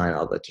design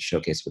outlet to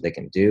showcase what they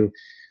can do.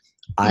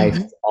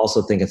 I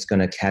also think it's going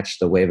to catch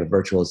the wave of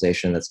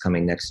virtualization that's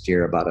coming next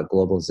year, about a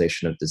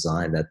globalization of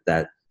design that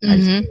I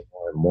see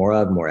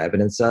more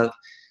evidence of.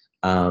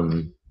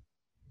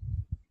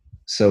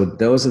 So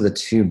those are the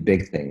 2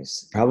 big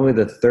things. Probably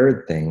the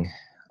third thing,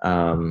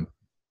 the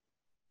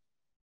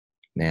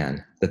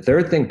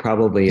third thing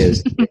probably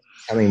is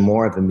becoming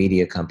more of a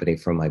media company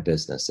for my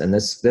business. And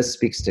this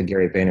speaks to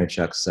Gary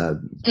Vaynerchuk's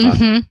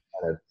kind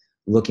of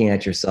looking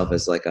at yourself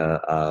as like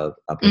a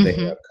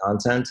purveyor of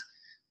content,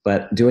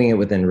 but doing it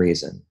within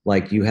reason,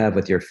 like you have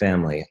with your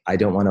family. I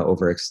don't want to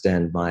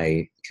overextend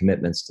my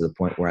commitments to the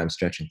point where I'm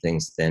stretching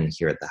things thin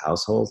here at the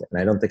household. And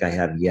I don't think I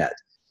have yet.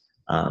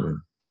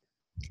 I'm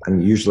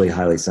usually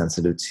highly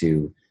sensitive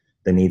to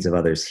the needs of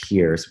others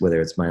here,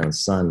 whether it's my own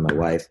son, my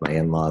wife, my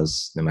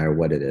in-laws, no matter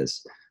what it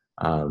is.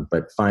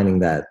 But finding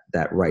that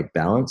right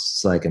balance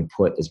so I can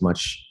put as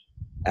much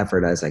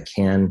effort as I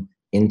can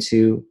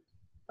into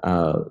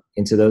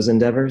those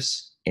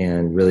endeavors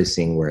and really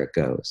seeing where it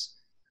goes.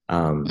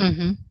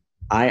 Sometimes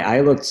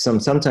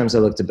I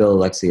look to Bill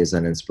Alexi as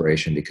an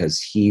inspiration,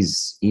 because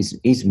he's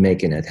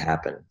making it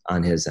happen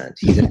on his end.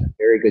 He's had a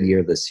very good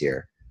year this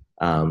year,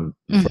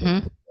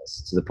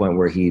 to the point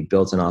where he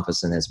built an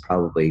office and has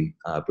probably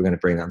we're going to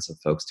bring on some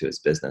folks to his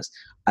business.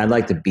 I'd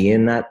like to be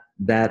in that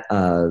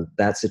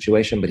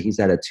situation, but he's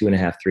had a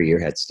 2.5-3 year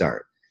head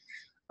start.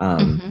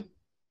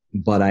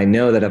 But I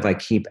know that if I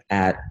keep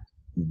at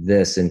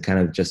this and kind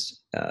of just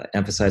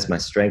emphasize my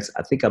strengths,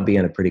 I think I'll be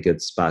in a pretty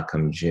good spot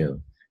come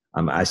June.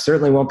 I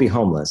certainly won't be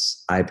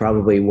homeless. I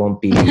probably won't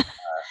be.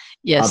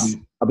 Yes.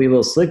 I'll be a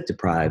little sleep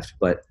deprived,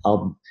 but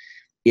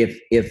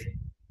if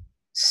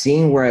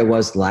seeing where I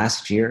was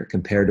last year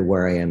compared to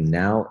where I am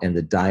now, and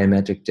the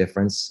diametric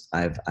difference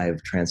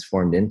I've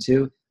transformed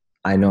into,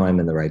 I know I'm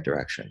in the right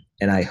direction.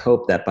 And I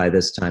hope that by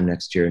this time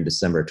next year, in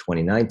December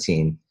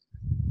 2019,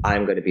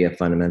 I'm going to be a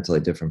fundamentally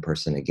different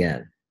person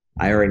again.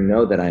 I already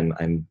know that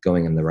I'm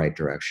going in the right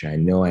direction. I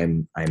know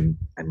I'm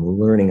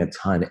learning a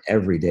ton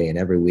every day and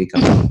every week.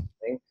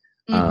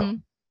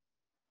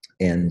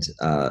 And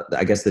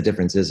I guess the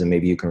difference is, and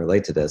maybe you can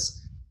relate to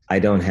this, I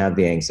don't have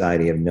the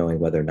anxiety of knowing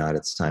whether or not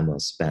it's time well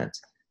spent.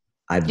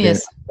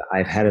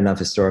 I've had enough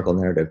historical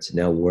narrative to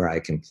know where I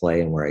can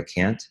play and where I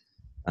can't.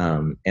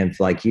 And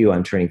like you,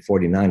 I'm turning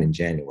 49 in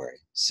January.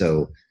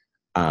 So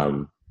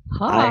I'm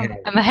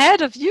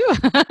ahead of you.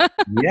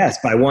 Yes,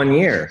 by 1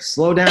 year.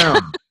 Slow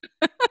down.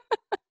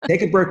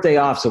 Take a birthday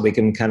off so we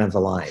can kind of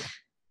align.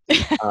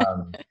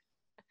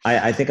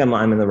 I think I'm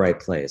in the right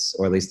place,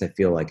 or at least I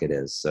feel like it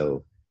is.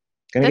 So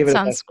gonna give it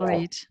sounds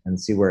great and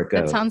see where it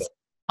goes. That sounds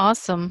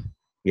awesome.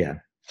 Yeah.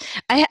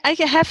 I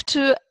have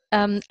to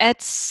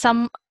add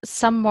some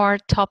more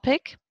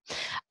topic.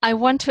 I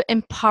want to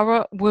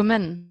empower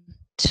women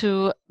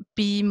to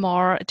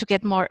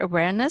get more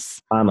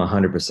awareness. I'm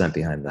 100%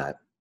 behind that.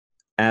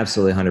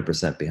 Absolutely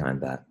 100%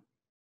 behind that.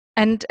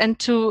 And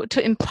to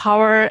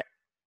empower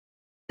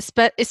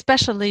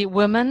especially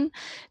women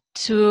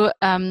to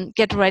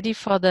get ready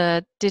for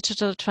the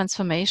digital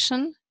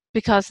transformation,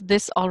 because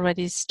this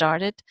already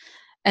started.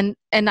 And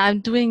I'm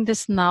doing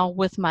this now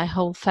with my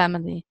whole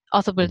family,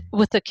 also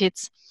with the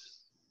kids.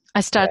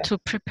 I start to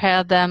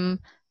prepare them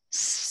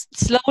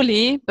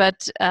slowly,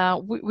 but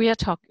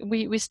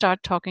we start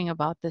talking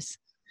about this.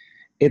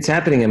 It's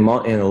happening in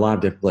a lot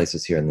of different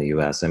places here in the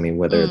U.S. I mean,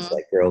 whether it's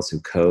like girls who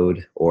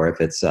code, or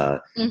if it's, I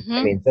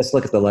mean, just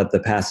look at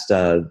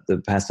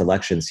the past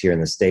elections here in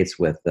the States,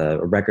 with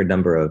a record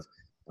number of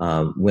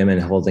women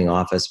holding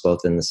office, both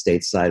in the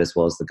state side as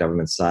well as the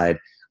government side.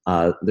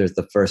 There's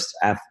the first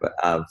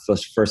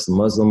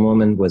Muslim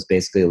woman was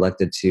basically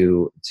elected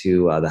to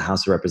the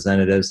House of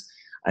Representatives.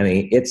 I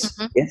mean, it's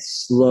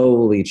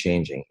slowly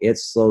changing.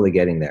 It's slowly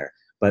getting there.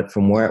 But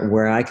from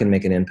where I can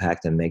make an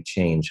impact and make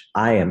change,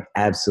 I am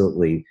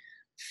absolutely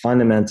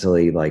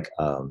fundamentally like,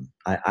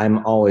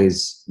 I'm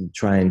always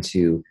trying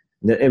to,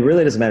 it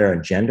really doesn't matter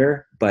on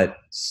gender, but.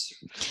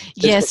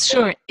 Yes,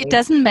 sure. It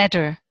doesn't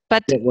matter.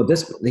 But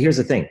here's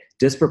the thing.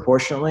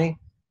 Disproportionately,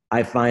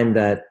 I find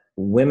that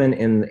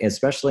women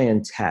especially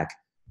in tech,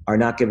 are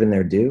not given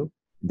their due.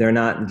 They're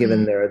not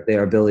given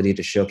their ability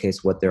to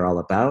showcase what they're all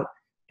about.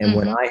 And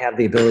when I have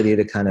the ability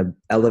to kind of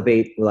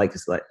elevate,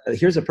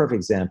 here's a perfect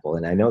example,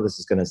 and I know this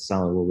is going to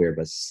sound a little weird,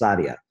 but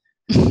Sadia.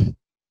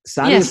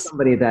 Sadia is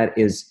somebody that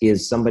is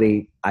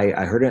somebody,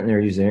 I heard it in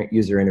their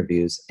user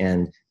interviews,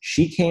 and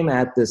she came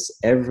at this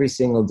every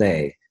single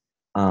day,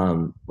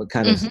 kind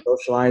of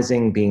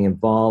socializing, being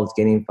involved,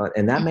 getting fun,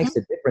 and that makes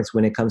a difference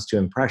when it comes to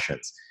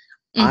impressions.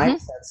 I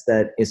sense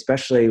that,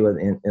 especially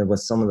with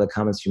some of the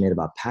comments you made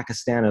about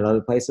Pakistan and other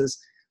places,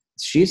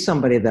 she's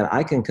somebody that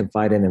I can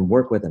confide in and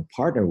work with and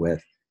partner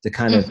with, to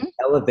kind of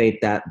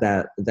elevate that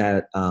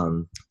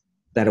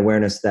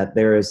awareness that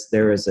there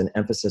is an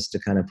emphasis to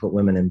kind of put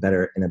women in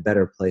a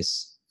better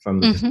place from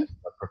the perspective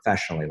of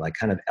professionally, like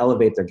kind of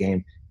elevate their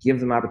game, give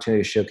them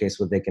opportunity to showcase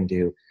what they can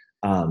do,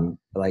 give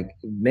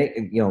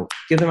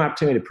them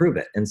opportunity to prove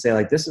it and say,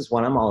 like, this is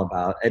what I'm all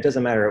about. It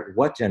doesn't matter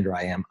what gender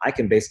I am, I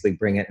can basically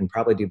bring it and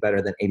probably do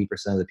better than 80%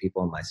 of the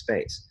people in my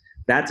space.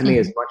 That to me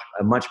is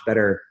a much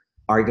better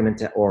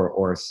argument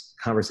or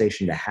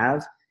conversation to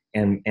have.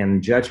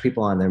 And judge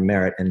people on their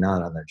merit and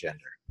not on their gender.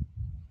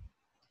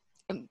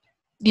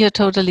 You're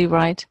totally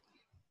right.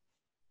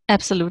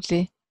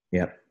 Absolutely.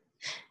 Yep.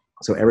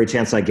 So every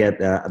chance I get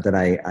that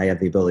I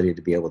have the ability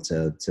to be able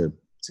to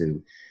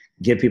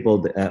give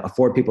people,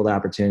 afford people the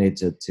opportunity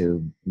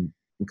to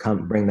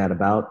come bring that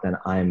about, then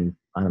I'm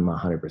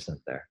 100%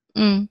 there.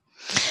 And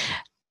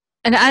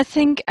I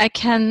think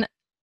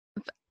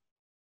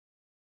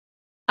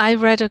I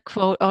read a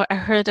quote, or I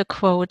heard a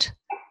quote,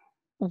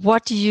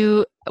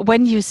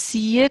 when you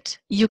see it,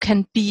 you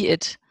can be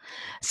it.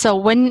 So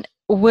when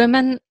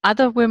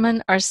other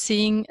women are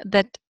seeing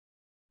that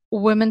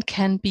women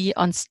can be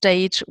on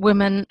stage,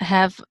 women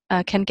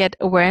can get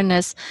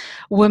awareness,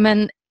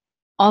 women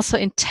also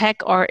in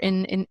tech or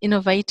in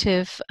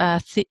innovative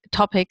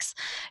topics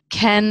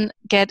can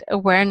get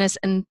awareness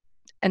and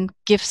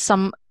give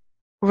some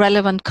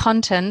relevant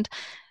content,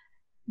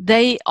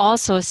 they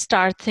also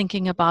start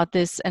thinking about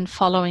this and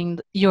following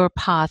your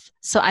path.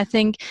 So I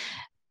think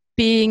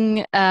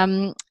being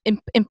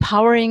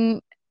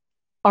empowering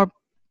or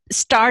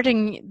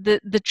starting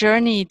the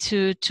journey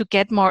to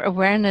get more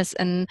awareness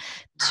and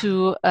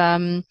to